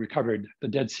that we recovered, the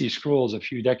Dead Sea Scrolls a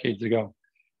few decades ago.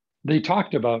 They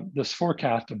talked about this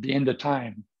forecast of the end of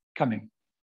time coming.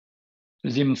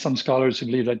 There's even some scholars who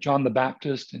believe that John the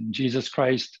Baptist and Jesus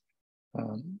Christ,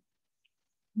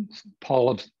 Paul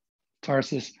of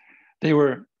Tarsus, They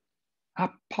were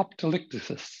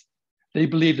apocalypticists. They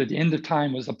believed that the end of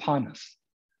time was upon us.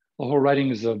 The whole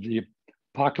writings of the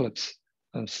Apocalypse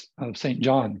of St.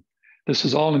 John, this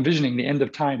was all envisioning the end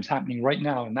of times happening right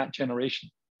now in that generation.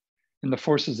 And the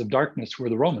forces of darkness were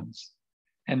the Romans.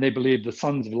 And they believed the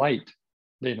sons of light,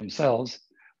 they themselves,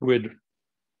 would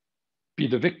be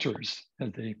the victors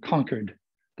as they conquered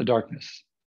the darkness.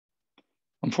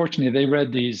 Unfortunately, they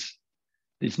read these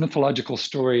mythological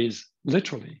stories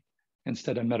literally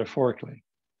instead of metaphorically.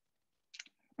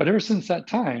 But ever since that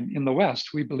time, in the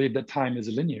West, we believe that time is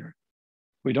linear.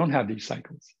 We don't have these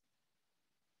cycles.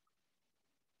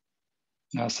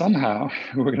 Now, somehow,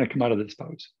 we're going to come out of this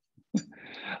pose.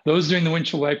 Those doing the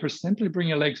windshield wiper, simply bring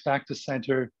your legs back to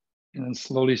center and then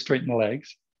slowly straighten the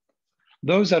legs.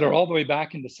 Those that are all the way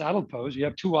back into saddle pose, you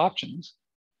have two options.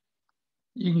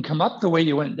 You can come up the way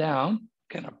you went down,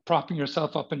 kind of propping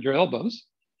yourself up into your elbows,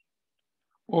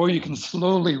 or you can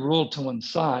slowly roll to one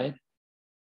side,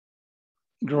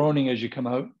 groaning as you come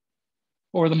out.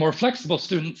 Or the more flexible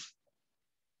students,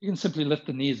 you can simply lift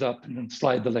the knees up and then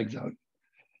slide the legs out.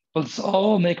 But let's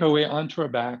all make our way onto our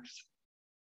backs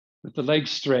with the legs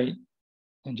straight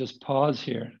and just pause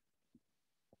here.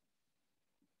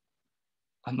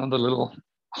 Another little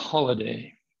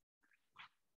holiday.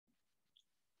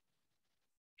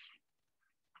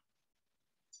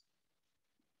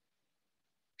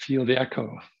 Feel the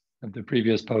echo of the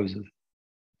previous poses.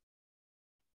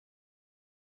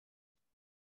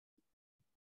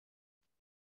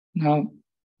 Now,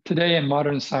 today in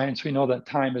modern science, we know that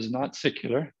time is not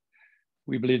circular.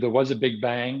 We believe there was a big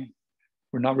bang.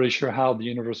 We're not really sure how the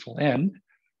universe will end.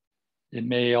 It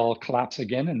may all collapse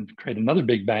again and create another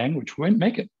big bang, which may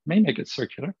make it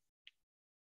circular,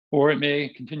 or it may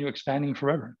continue expanding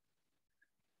forever.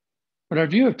 But our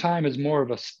view of time is more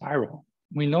of a spiral.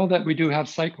 We know that we do have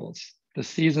cycles. The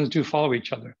seasons do follow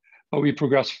each other, but we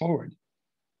progress forward.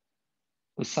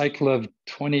 The cycle of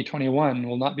 2021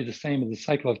 will not be the same as the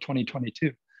cycle of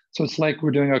 2022. So it's like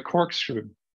we're doing a corkscrew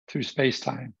through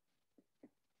space-time.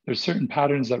 There's certain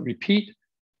patterns that repeat,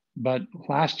 but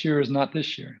last year is not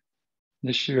this year.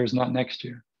 This year is not next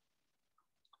year.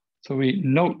 So we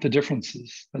note the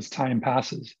differences as time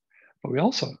passes, but we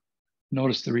also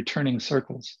notice the returning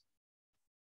circles.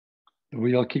 The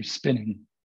wheel keeps spinning,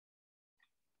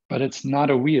 but it's not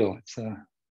a wheel, it's a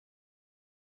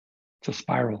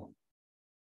spiral.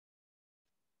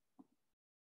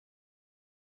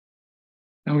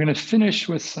 And we're going to finish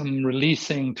with some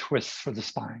releasing twists for the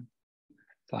spine.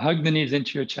 So hug the knees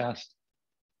into your chest,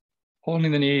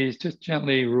 holding the knees, just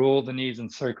gently roll the knees in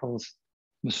circles,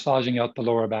 massaging out the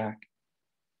lower back.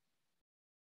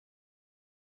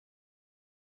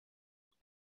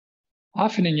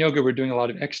 Often in yoga, we're doing a lot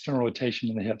of external rotation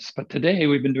in the hips, but today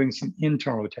we've been doing some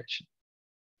internal rotation.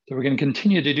 So we're going to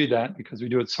continue to do that because we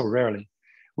do it so rarely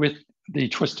with the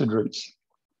twisted roots.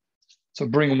 So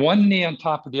bring one knee on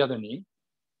top of the other knee,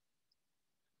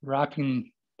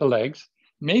 wrapping the legs.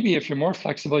 Maybe if you're more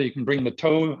flexible, you can bring the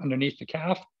toe underneath the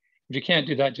calf. If you can't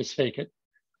do that, just fake it.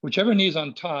 Whichever knee is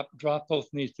on top, drop both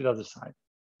knees to the other side.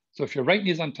 So if your right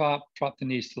knee is on top, drop the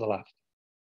knees to the left.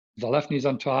 If the left knee is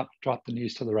on top, drop the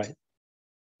knees to the right.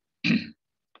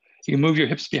 You can move your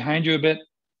hips behind you a bit.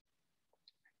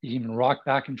 You can even rock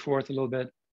back and forth a little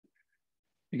bit.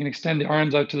 You can extend the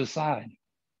arms out to the side,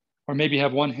 or maybe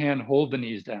have one hand hold the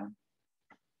knees down.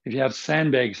 If you have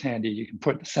sandbags handy, you can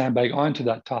put the sandbag onto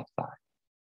that top thigh.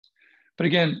 But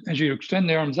again, as you extend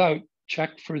the arms out,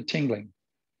 check for tingling.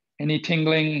 Any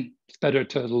tingling, it's better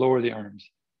to lower the arms.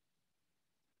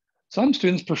 Some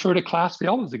students prefer to clasp the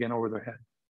elbows again over their head.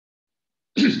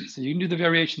 So you can do the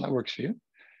variation that works for you.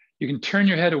 You can turn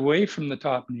your head away from the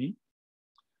top knee.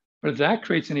 But if that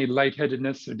creates any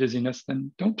lightheadedness or dizziness,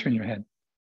 then don't turn your head.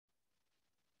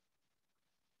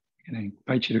 I'm going to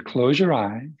invite you to close your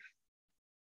eyes.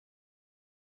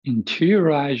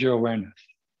 Interiorize your awareness.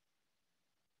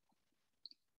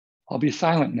 I'll be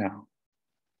silent now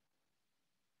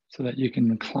so that you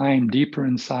can climb deeper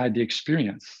inside the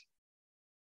experience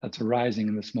that's arising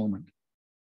in this moment.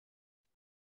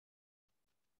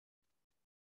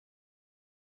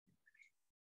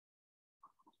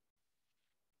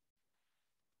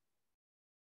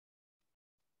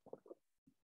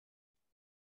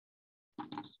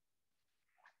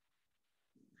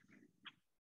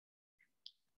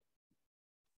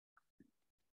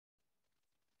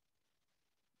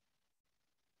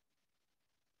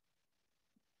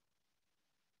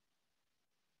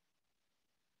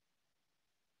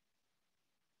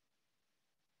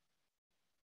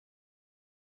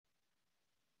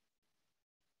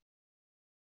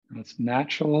 And it's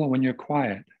natural when you're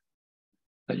quiet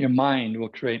that your mind will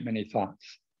create many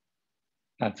thoughts.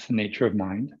 That's the nature of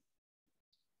mind.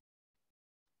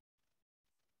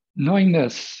 Knowing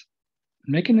this,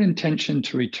 make an intention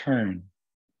to return.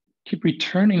 Keep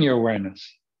returning your awareness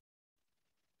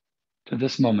to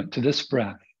this moment, to this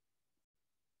breath,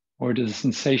 or to the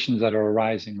sensations that are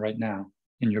arising right now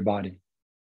in your body.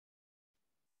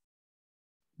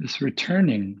 This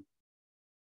returning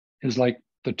is like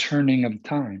the turning of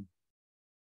time.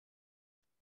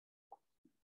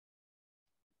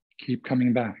 Keep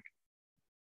coming back.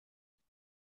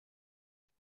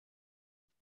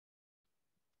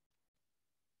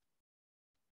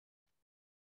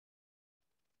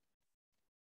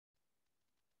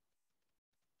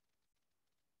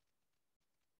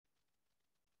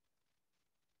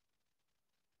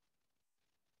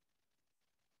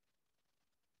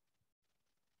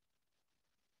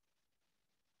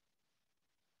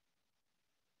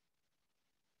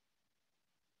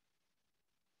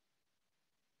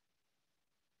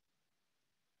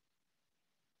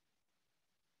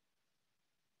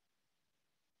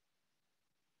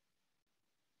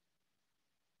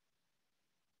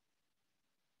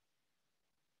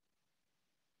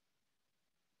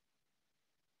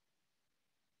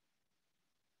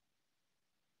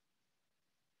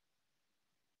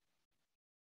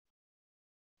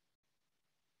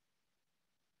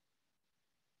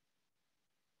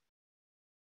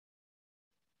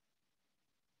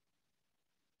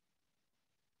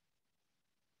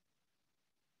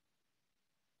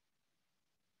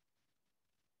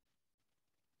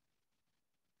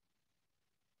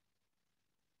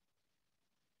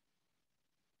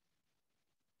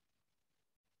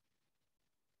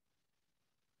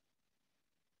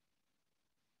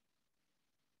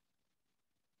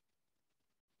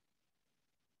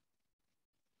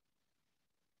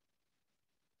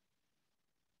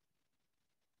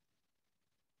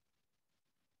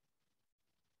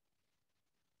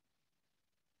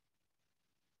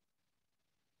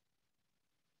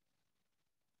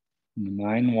 When the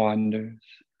mind wanders,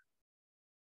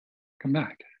 come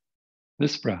back.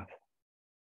 This breath,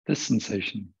 this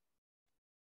sensation.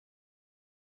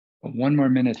 But one more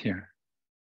minute here.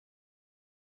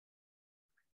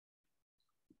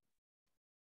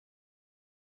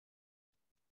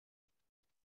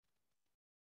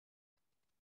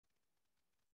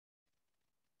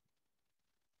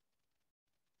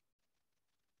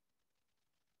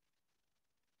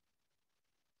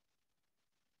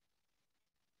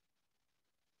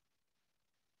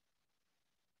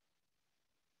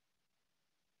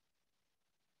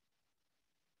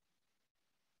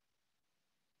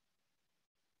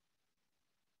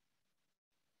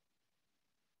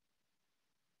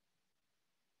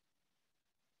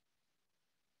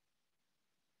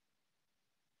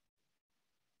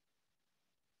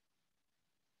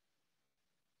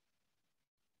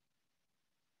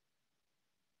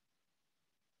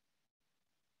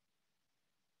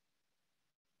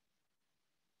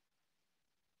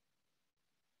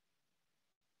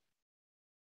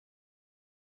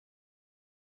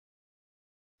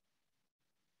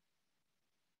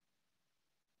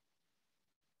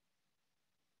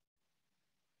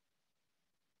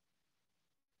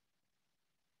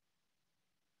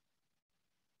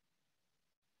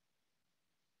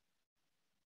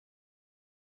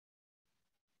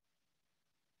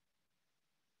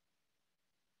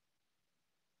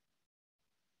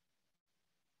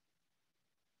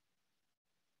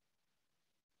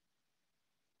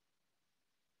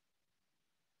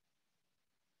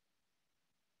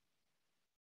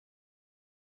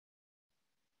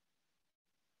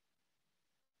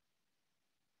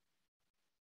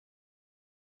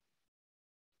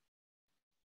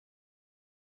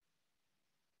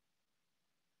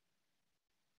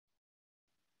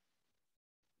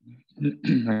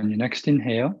 On your next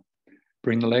inhale,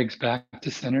 bring the legs back to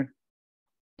center.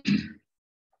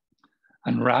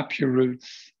 Unwrap your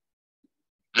roots.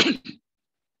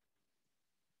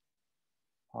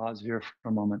 Pause here for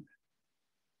a moment.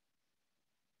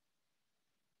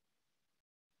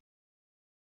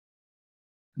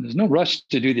 And there's no rush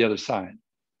to do the other side.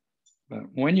 But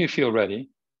when you feel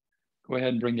ready, go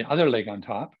ahead and bring the other leg on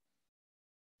top.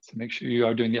 So make sure you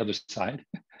are doing the other side.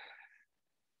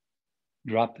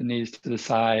 Drop the knees to the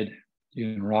side.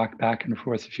 You can rock back and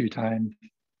forth a few times.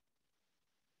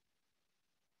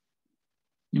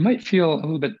 You might feel a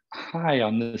little bit high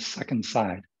on this second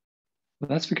side. But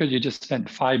that's because you just spent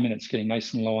 5 minutes getting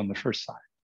nice and low on the first side.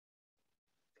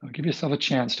 So give yourself a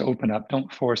chance to open up.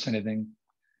 Don't force anything.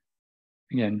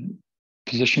 Again,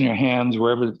 position your hands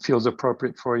wherever it feels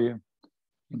appropriate for you.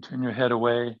 You can turn your head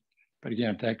away. But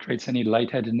again, if that creates any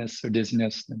lightheadedness or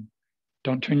dizziness, then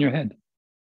don't turn your head.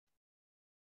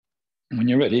 When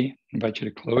you're ready, I invite you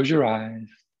to close your eyes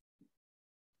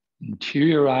and to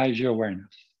your eyes, your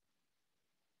awareness.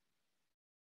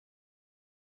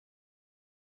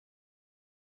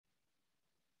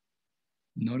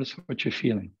 Notice what you're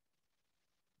feeling.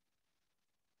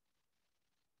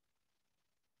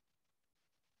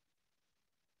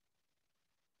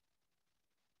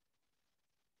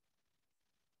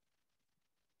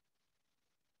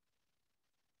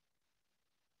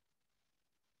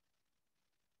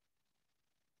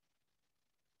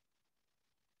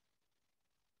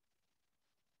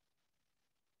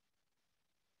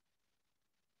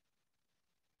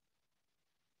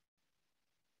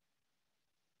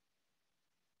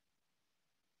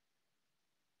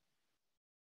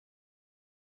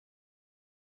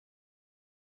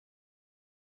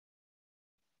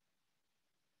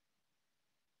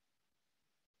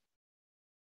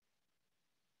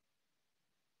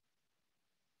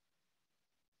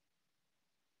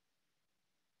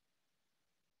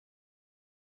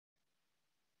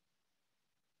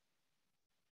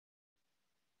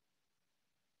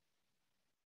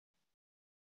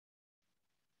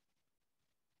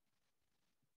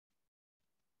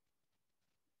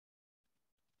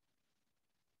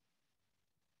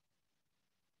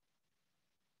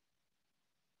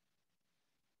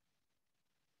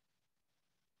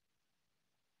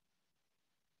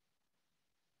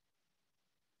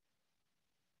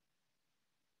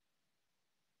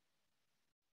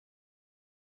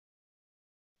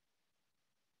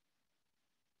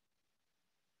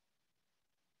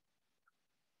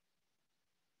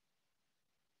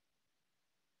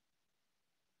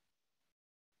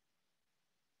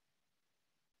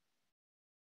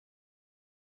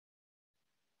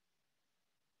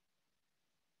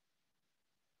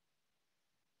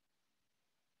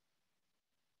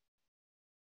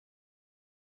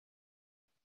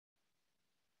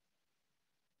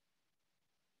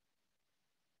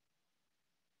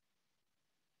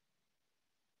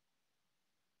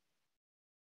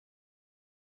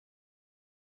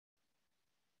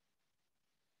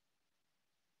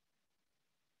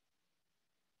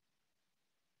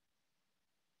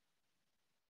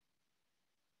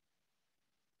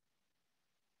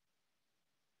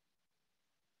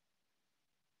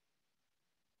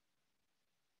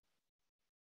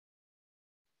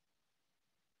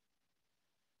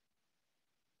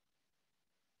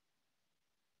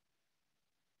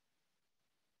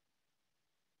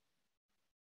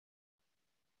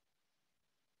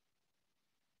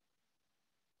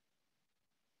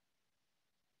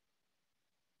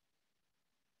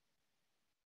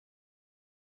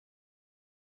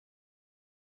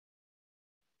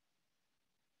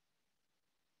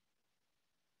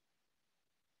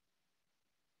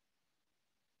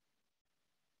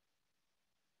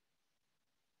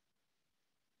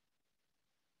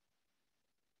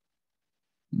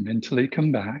 Mentally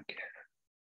come back.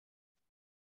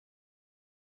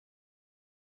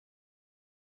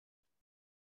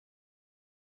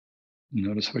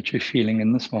 Notice what you're feeling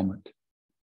in this moment.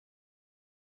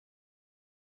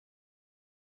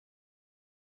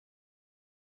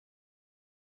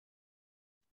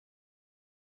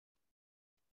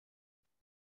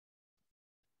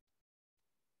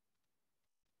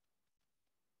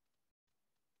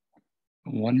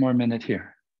 One more minute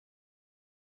here.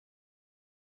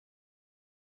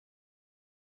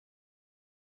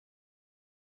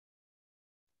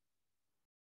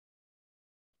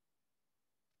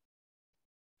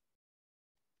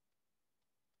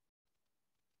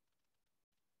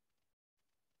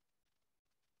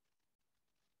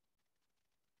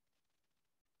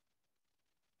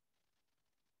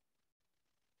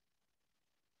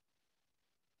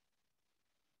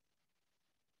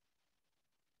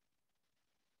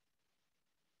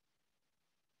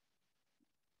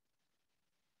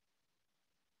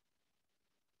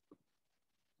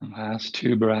 Last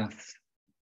 2 breaths.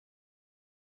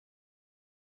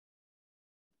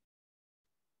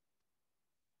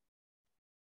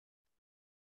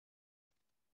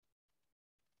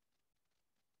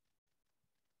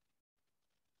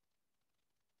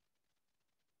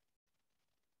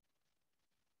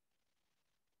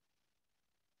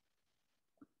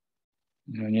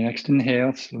 And on your next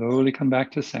inhale, slowly come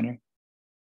back to center.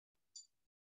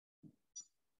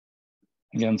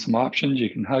 Again, some options. You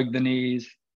can hug the knees,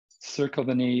 circle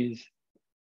the knees,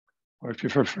 or if you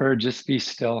prefer, just be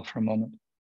still for a moment.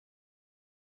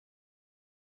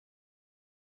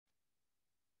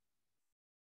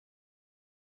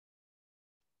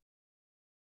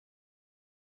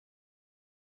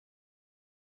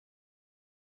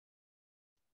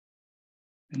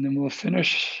 And then we'll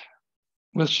finish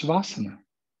with Shavasana.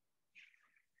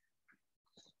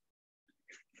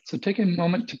 So take a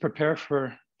moment to prepare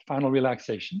for final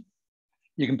relaxation.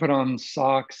 You can put on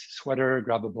socks, sweater,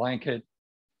 grab a blanket,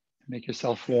 make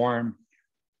yourself warm,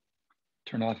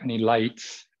 turn off any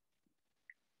lights.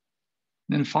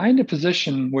 Then find a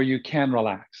position where you can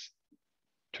relax.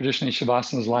 Traditionally,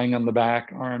 Shavasana is lying on the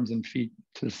back, arms and feet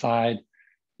to the side,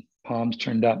 palms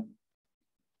turned up.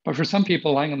 But for some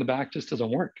people, lying on the back just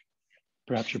doesn't work.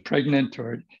 Perhaps you're pregnant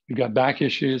or you've got back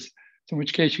issues, in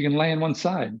which case you can lay on one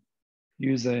side.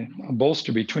 Use a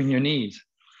bolster between your knees.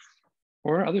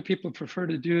 Or other people prefer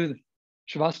to do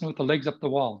Shavasana with the legs up the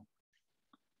wall.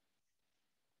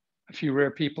 A few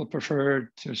rare people prefer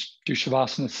to do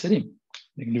Shavasana sitting.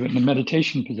 You can do it in a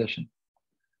meditation position.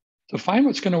 So find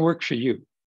what's going to work for you.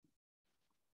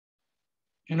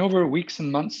 And over weeks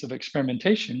and months of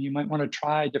experimentation, you might want to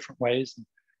try different ways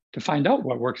to find out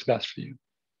what works best for you.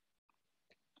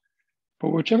 But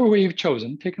whichever way you've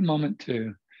chosen, take a moment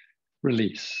to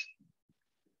release.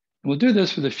 And we'll do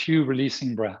this with a few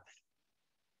releasing breaths.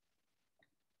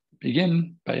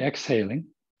 Begin by exhaling.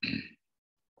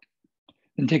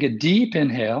 Then take a deep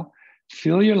inhale,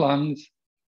 fill your lungs,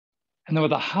 and then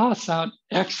with a ha sound,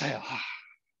 exhale.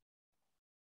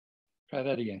 Try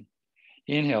that again.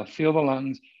 Inhale, feel the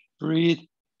lungs, breathe,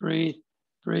 breathe,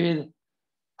 breathe.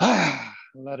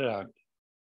 Let it out.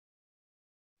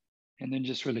 And then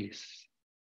just release.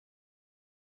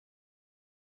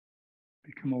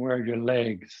 Become aware of your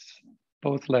legs,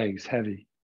 both legs heavy,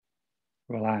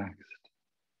 relaxed.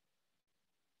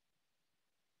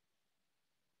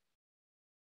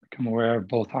 Become aware of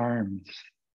both arms.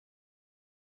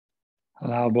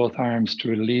 Allow both arms to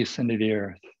release into the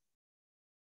earth.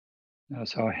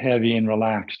 Notice how heavy and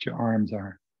relaxed your arms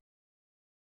are.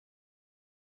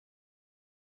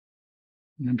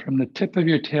 And then from the tip of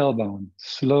your tailbone,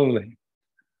 slowly,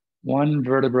 one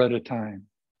vertebra at a time,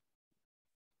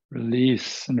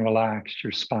 release and relax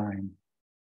your spine.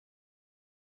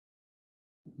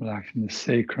 Relaxing the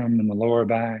sacrum and the lower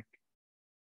back.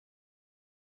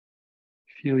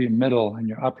 Feel your middle and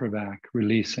your upper back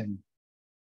releasing,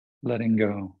 letting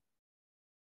go.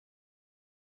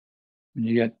 When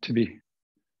you get to be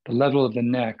the level of the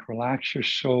neck, relax your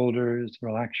shoulders,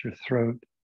 relax your throat,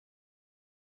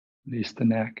 release the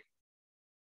neck.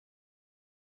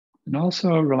 And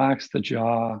also relax the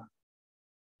jaw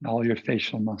and all your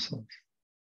facial muscles.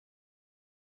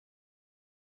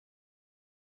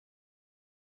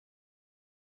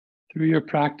 Through your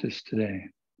practice today,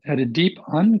 at a deep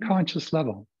unconscious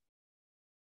level,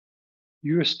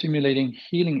 you are stimulating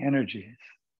healing energies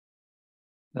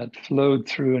that flowed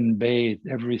through and bathed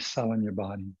every cell in your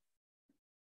body.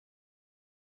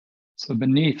 So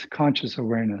beneath conscious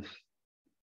awareness,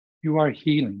 you are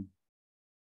healing,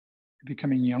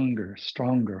 becoming younger,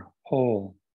 stronger,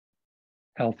 whole,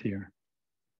 healthier.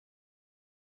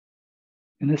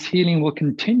 And this healing will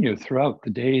continue throughout the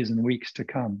days and weeks to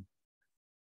come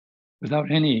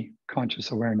without any conscious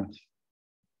awareness.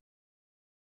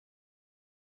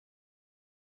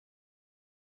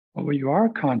 But what you are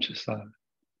conscious of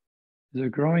is a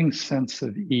growing sense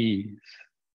of ease,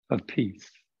 of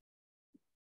peace,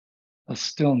 a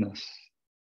stillness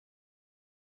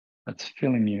that's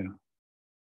filling you.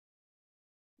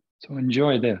 So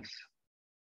enjoy this.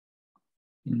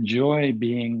 Enjoy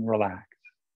being relaxed.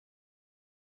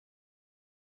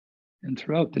 And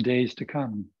throughout the days to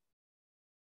come,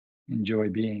 enjoy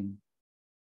being.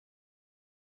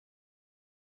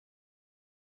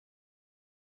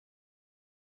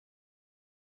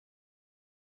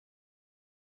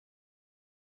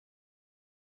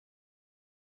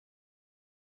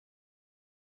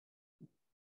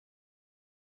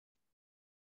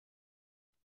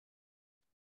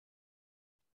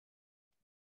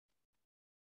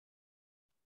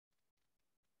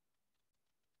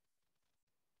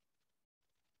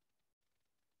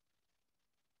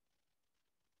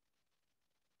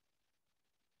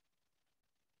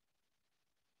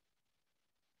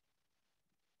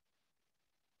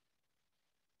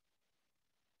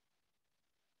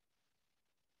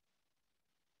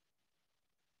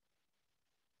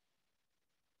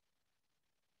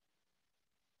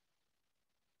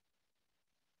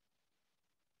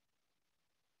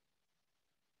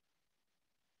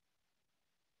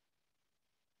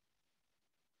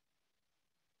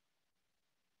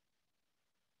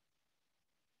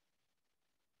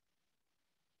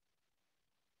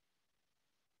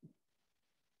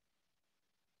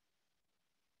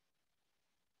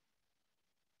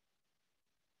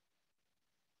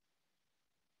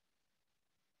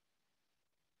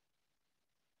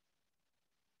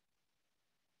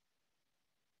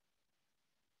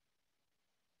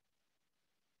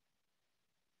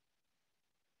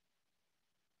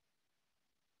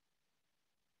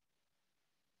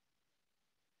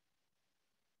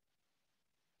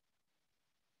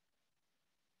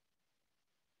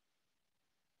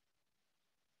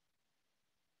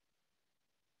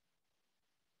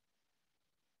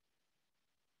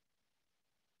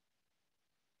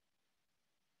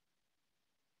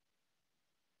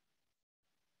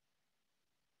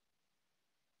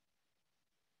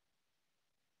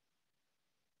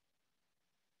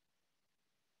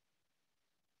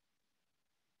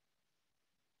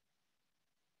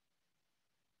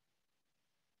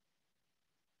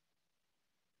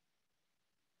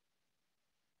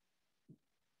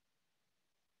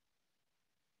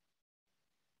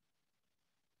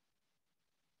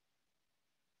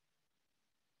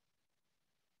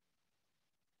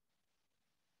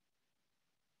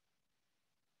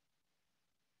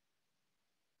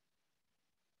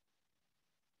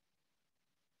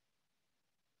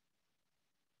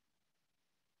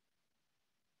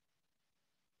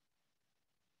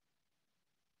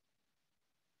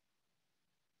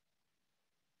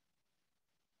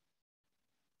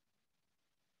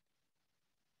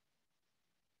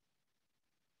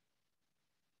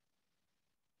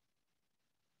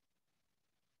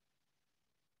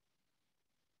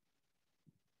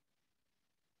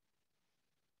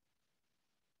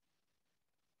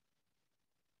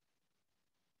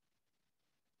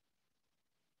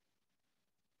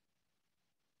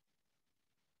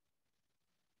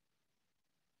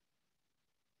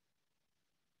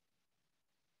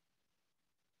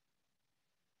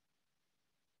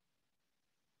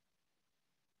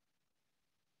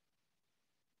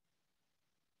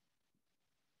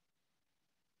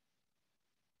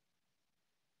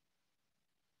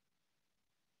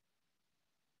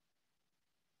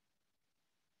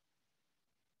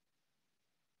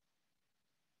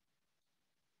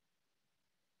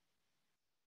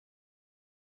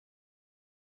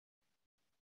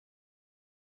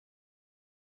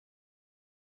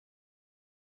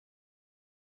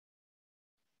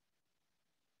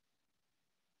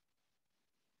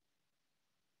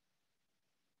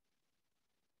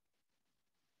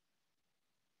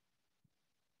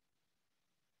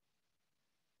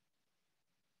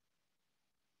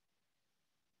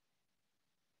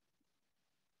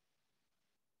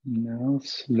 Now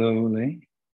slowly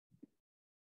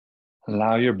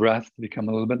allow your breath to become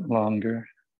a little bit longer,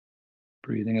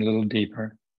 breathing a little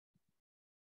deeper.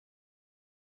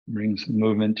 Bring some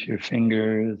movement to your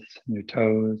fingers and your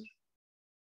toes,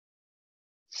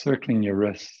 circling your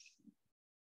wrists,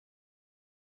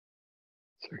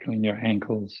 circling your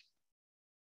ankles,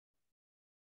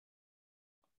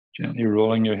 gently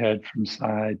rolling your head from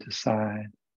side to side,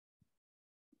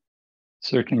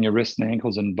 circling your wrists and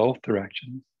ankles in both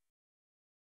directions.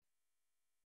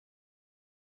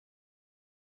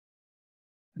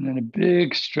 And then a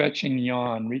big stretching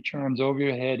yawn. Reach your arms over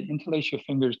your head, interlace your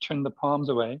fingers, turn the palms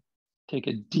away. Take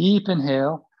a deep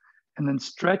inhale, and then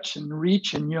stretch and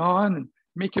reach and yawn and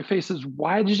make your face as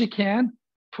wide as you can.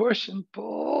 Push and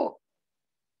pull.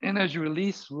 And as you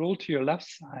release, roll to your left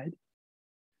side.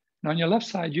 And on your left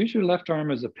side, use your left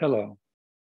arm as a pillow.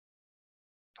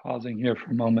 Pausing here for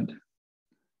a moment.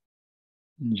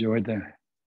 Enjoy the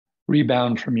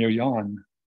rebound from your yawn.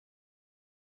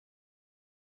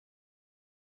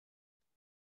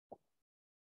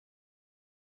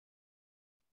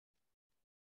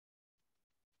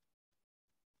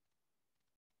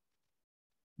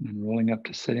 And rolling up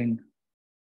to sitting.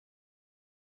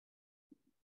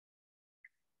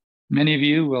 Many of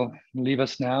you will leave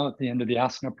us now at the end of the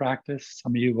asana practice.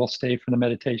 Some of you will stay for the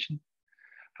meditation.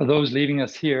 For those leaving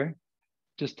us here,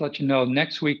 just to let you know,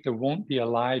 next week there won't be a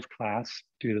live class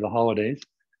due to the holidays.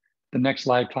 The next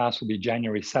live class will be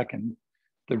January 2nd.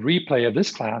 The replay of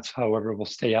this class, however, will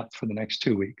stay up for the next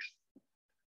 2 weeks.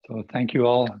 So thank you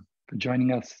all for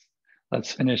joining us.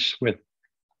 Let's finish with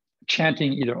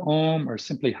chanting either Om or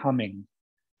simply humming,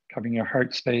 covering your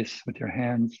heart space with your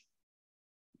hands.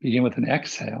 Begin with an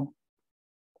exhale.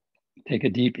 Take a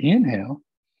deep inhale.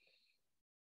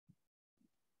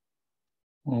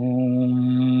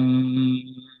 Om.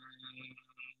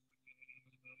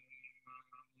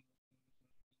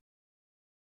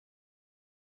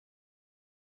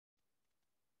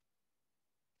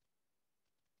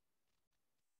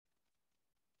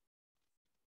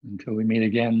 Until we meet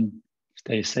again,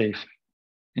 stay safe.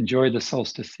 Enjoy the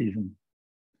solstice season.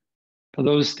 For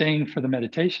those staying for the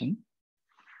meditation,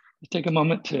 just take a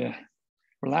moment to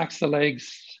relax the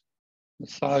legs,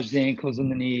 massage the ankles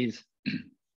and the knees.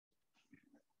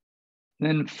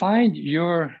 Then find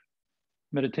your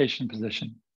meditation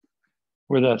position,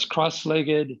 whether that's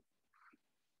cross-legged,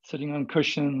 sitting on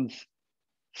cushions,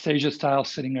 Seja style,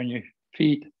 sitting on your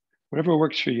feet, whatever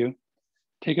works for you.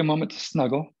 Take a moment to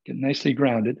snuggle, get nicely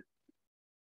grounded.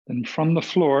 Then from the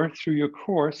floor, through your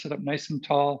core, sit up nice and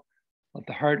tall. Let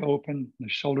the heart open, the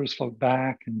shoulders float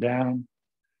back and down.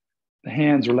 The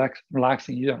hands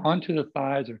relaxing either onto the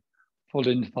thighs or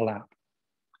folded into the lap.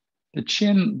 The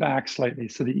chin back slightly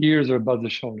so the ears are above the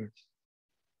shoulders.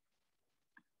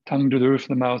 Tongue to the roof of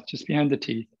the mouth, just behind the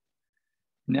teeth.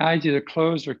 And the eyes either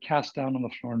closed or cast down on the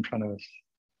floor in front of us.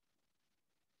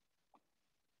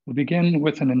 We'll begin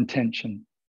with an intention.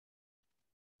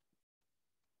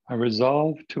 I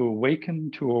resolve to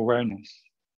awaken to awareness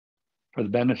for the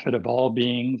benefit of all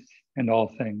beings and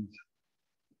all things.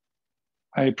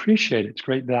 I appreciate its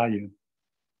great value.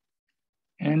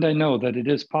 And I know that it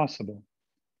is possible,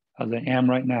 as I am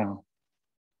right now,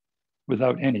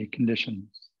 without any conditions.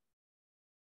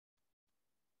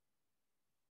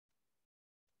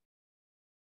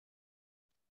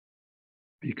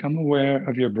 Become aware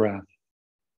of your breath,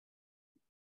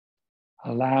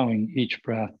 allowing each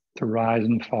breath to rise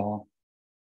and fall.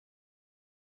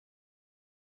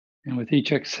 And with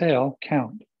each exhale,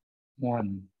 count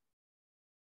 1.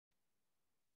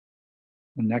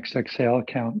 The next exhale,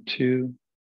 count 2.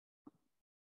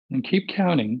 And keep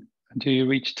counting until you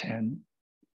reach 10.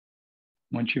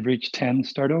 Once you've reached 10,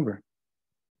 start over.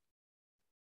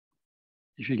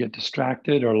 If you get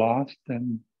distracted or lost,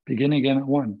 then begin again at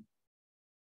 1.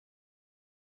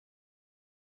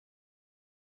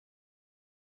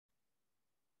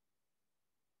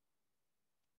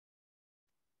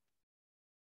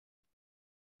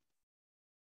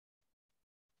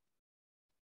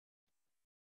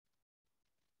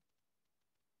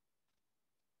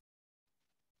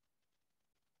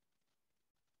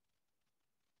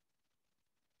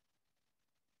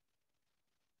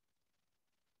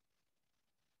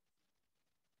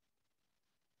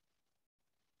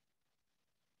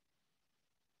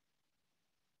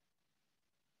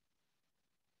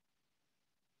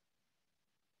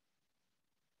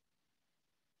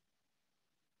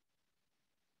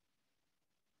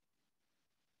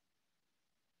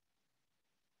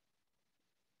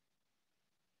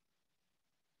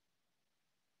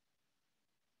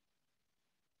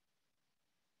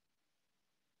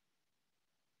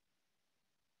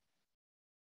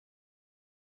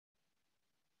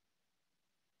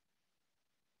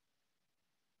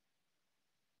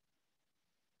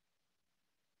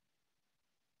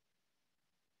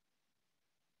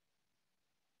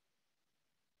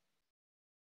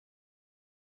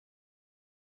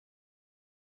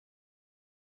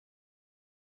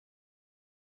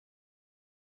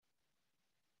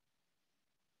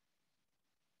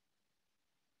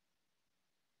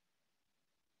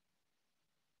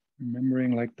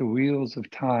 remembering like the wheels of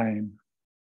time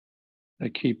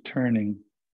that keep turning.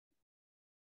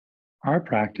 Our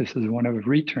practice is one of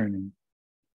returning.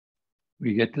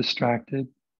 We get distracted,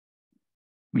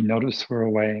 we notice we're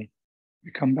away,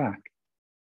 we come back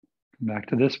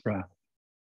to this breath.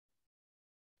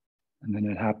 And then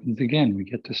it happens again. We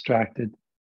get distracted,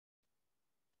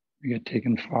 we get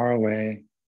taken far away.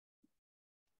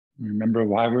 We remember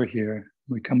why we're here,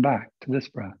 we come back to this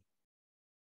breath.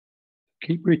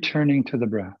 Keep returning to the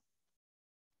breath.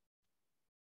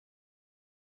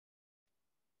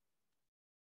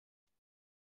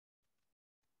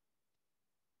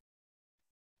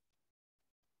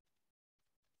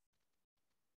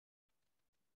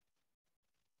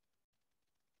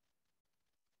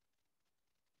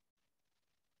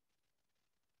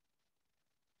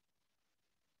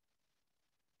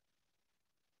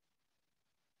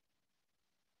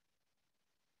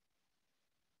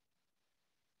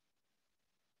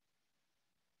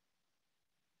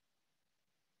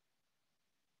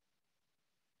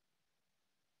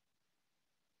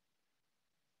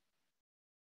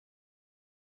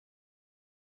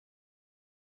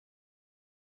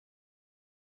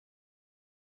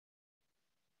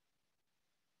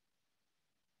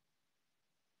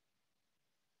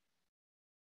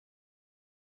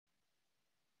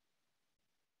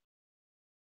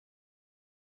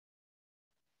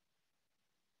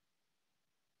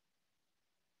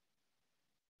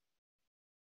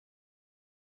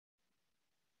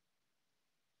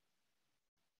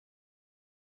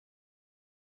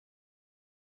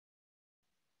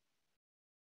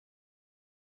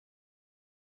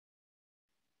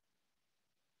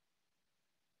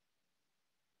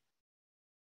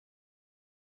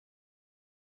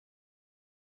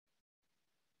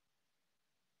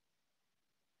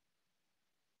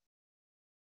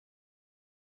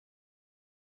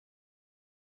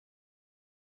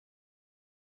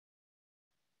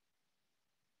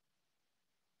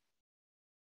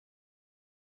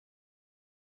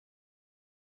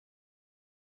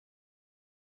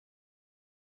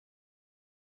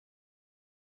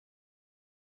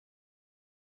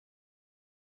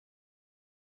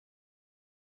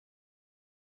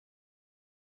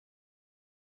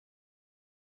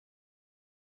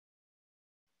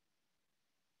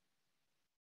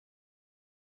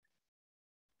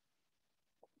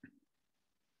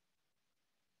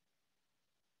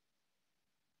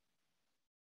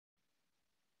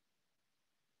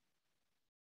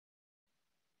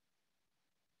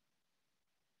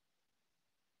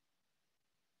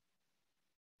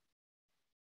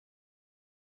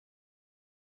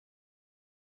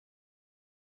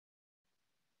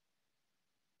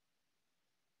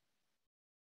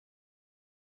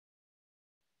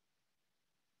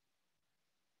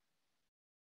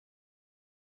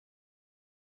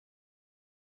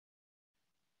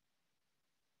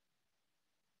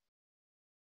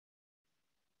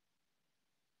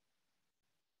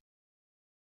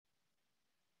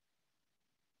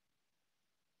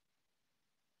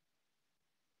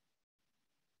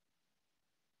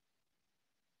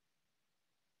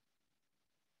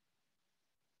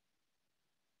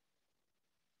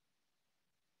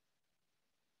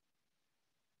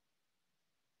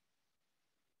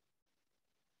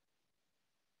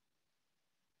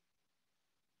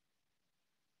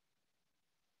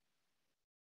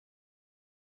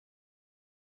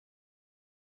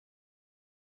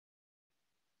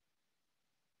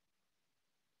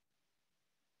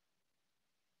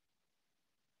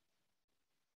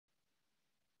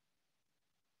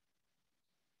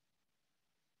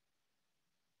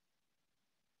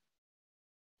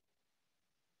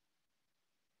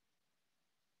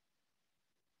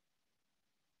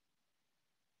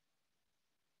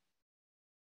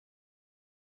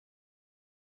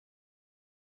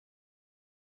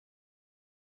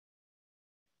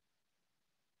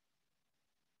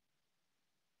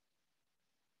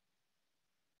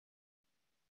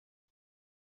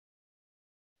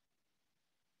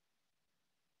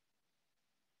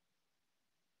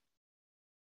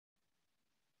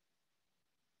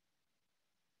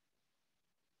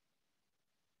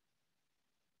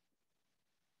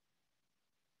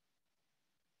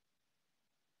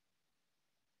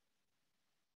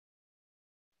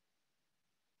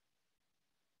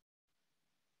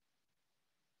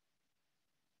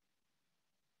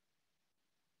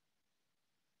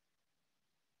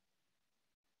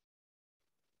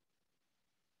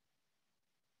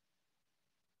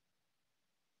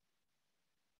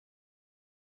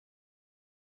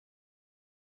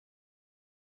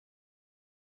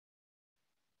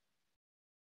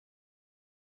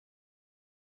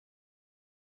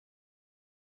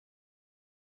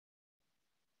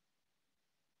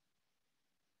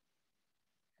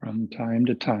 From time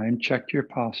to time, check your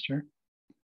posture.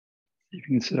 See if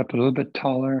you can sit up a little bit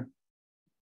taller,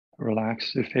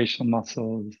 relax your facial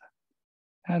muscles,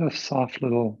 add a soft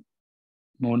little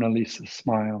Mona Lisa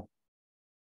smile,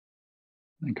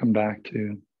 and come back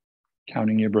to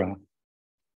counting your breath.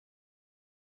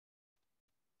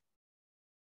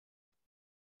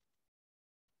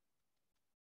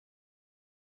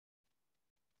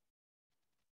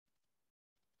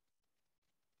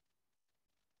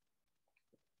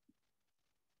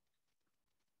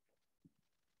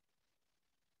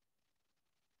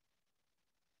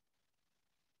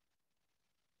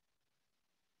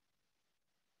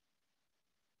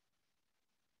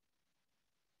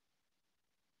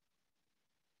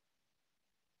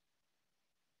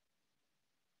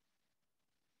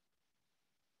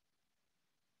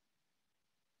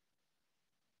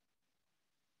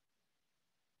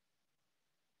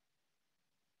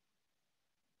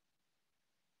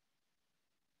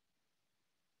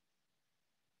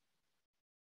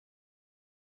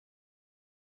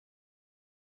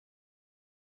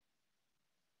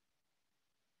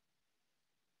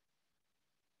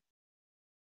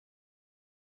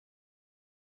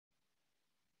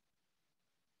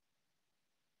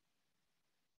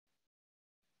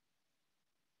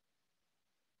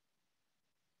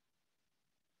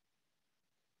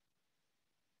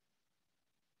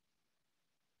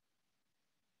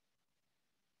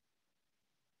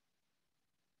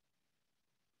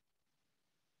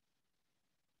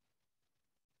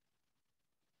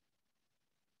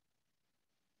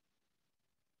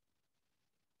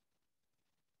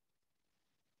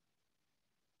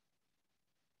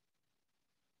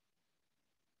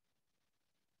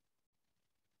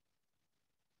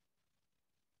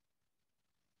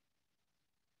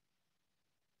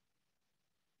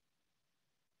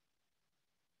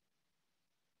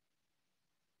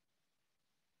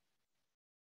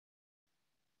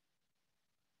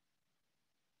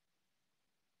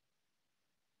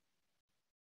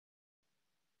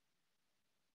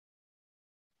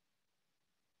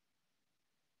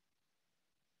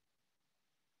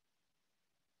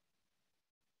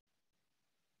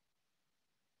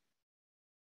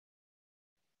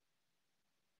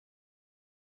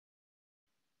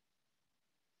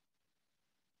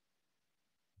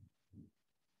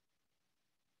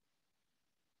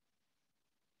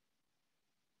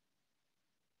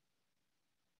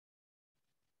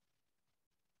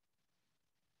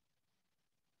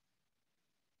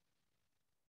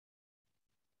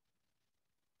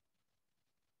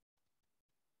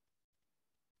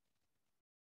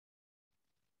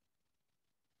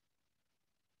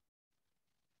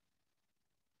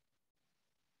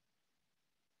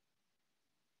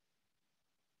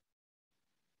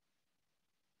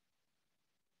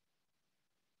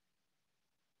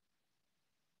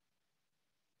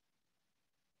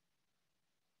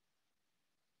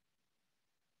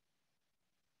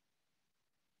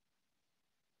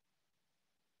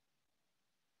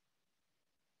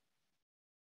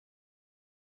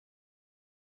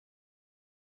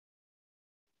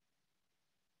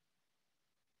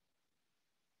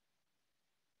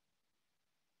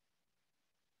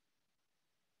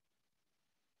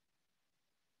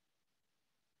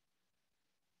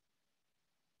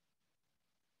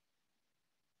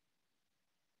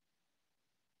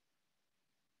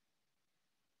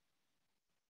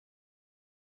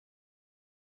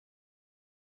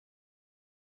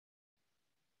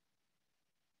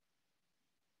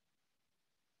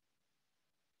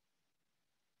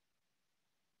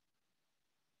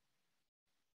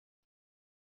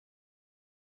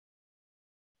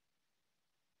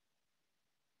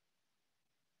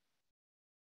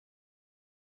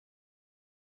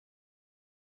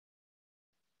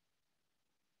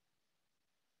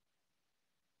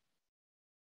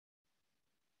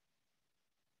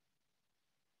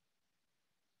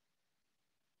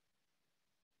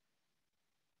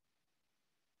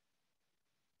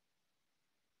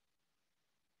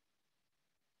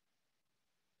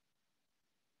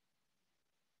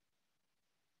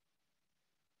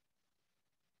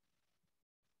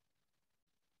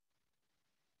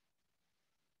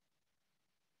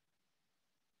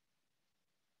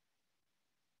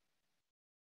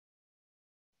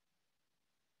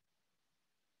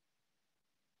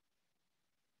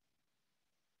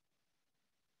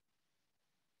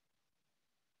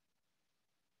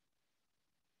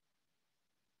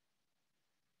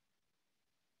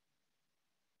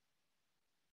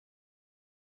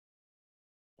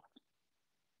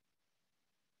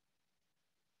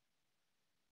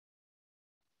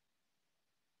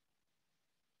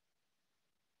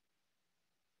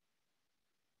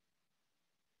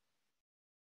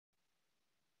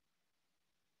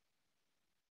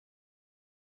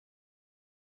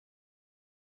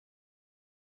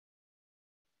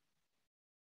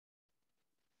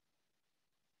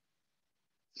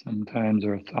 Sometimes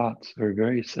our thoughts are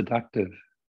very seductive.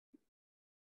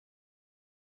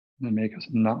 They make us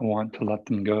not want to let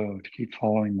them go, to keep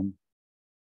following them.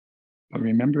 But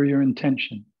remember your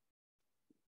intention.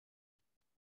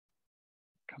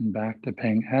 Come back to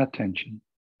paying attention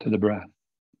to the breath,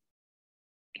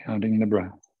 counting the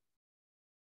breath.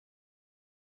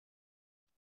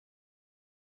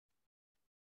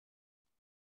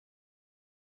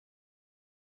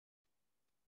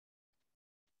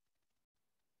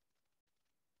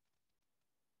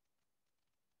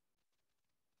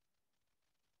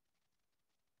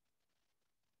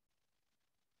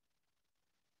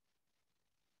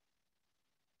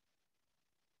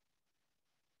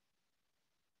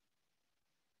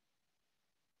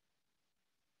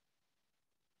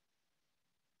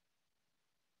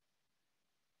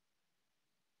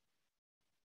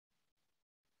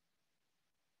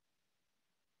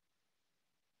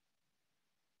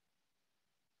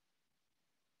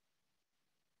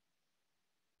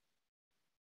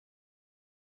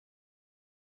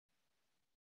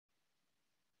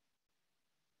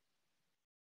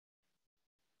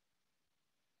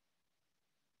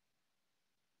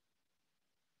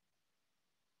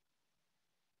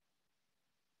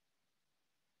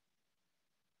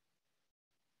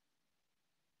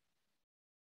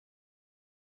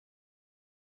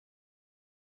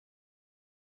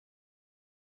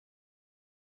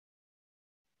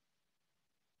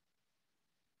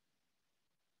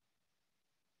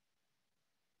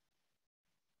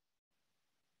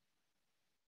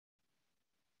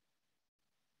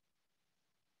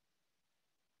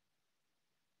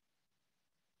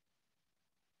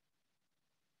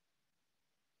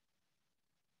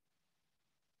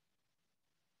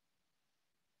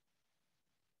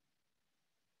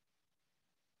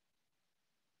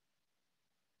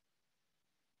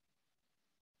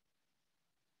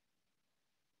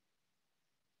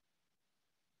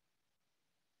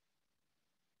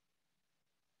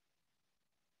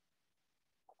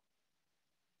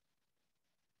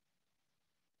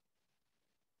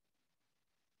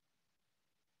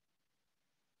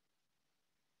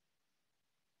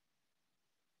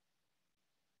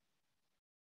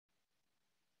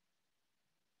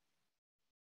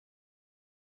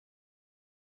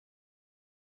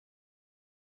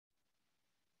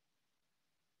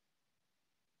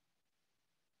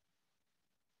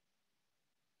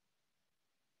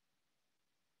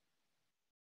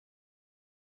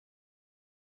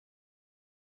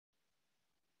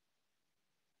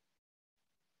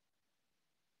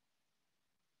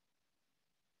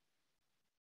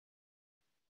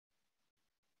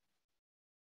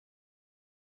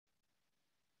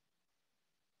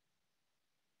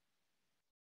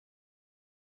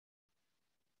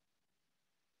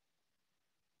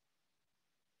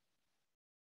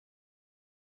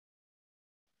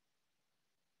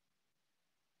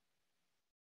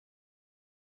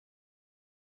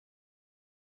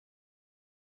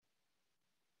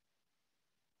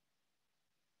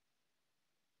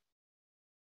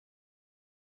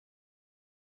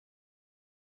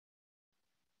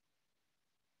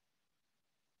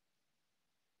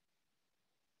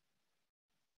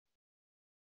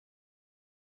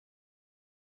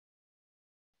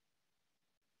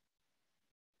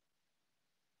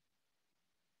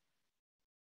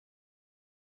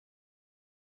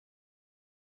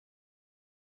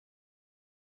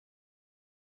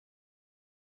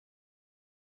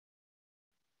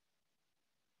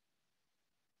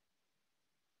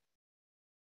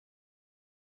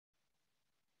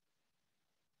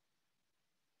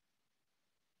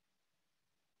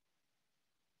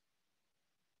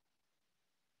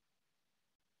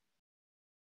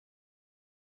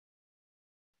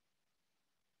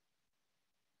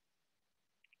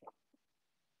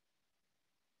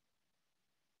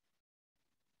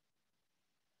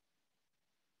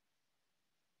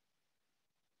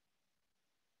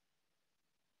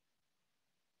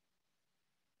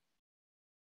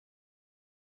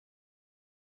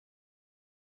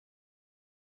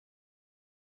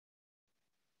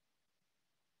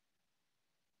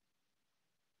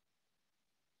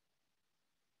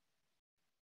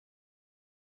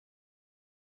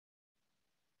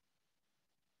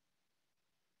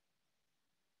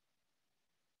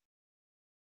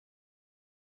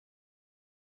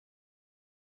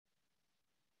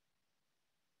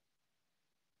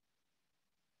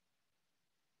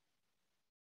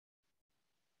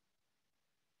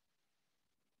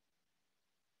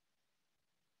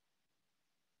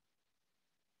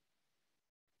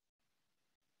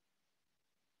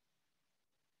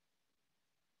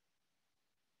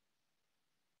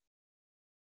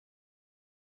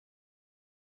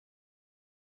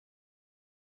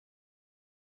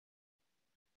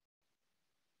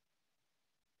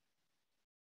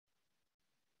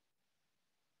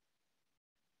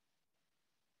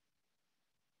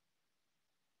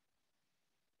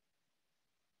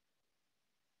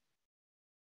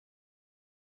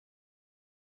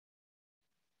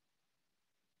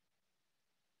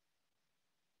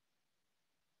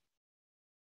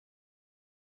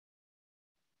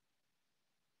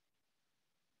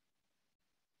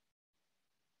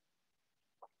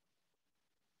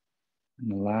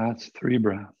 And the last 3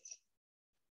 breaths.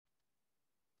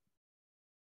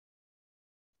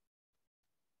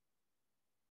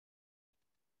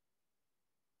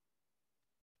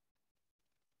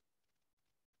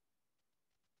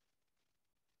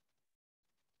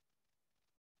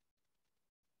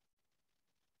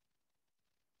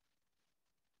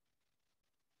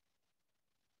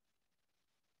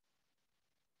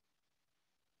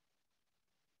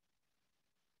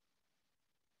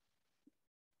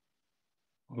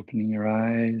 Opening your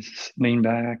eyes, lean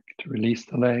back to release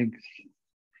the legs.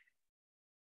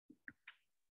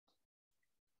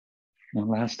 One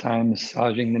last time,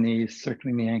 massaging the knees,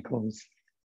 circling the ankles.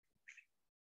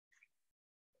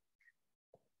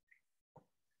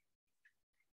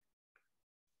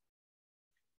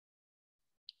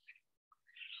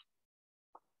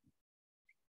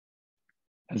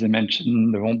 As I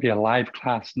mentioned, there won't be a live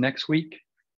class next week.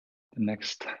 The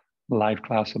next live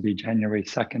class will be January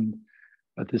 2nd,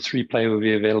 but this replay will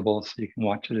be available so you can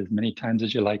watch it as many times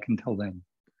as you like until then.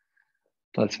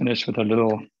 So let's finish with a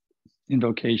little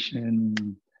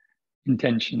invocation,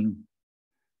 intention.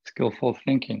 Skillful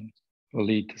thinking will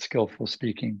lead to skillful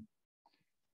speaking.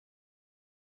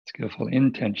 Skillful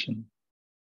intention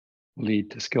will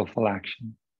lead to skillful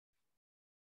action.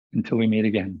 Until we meet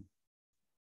again.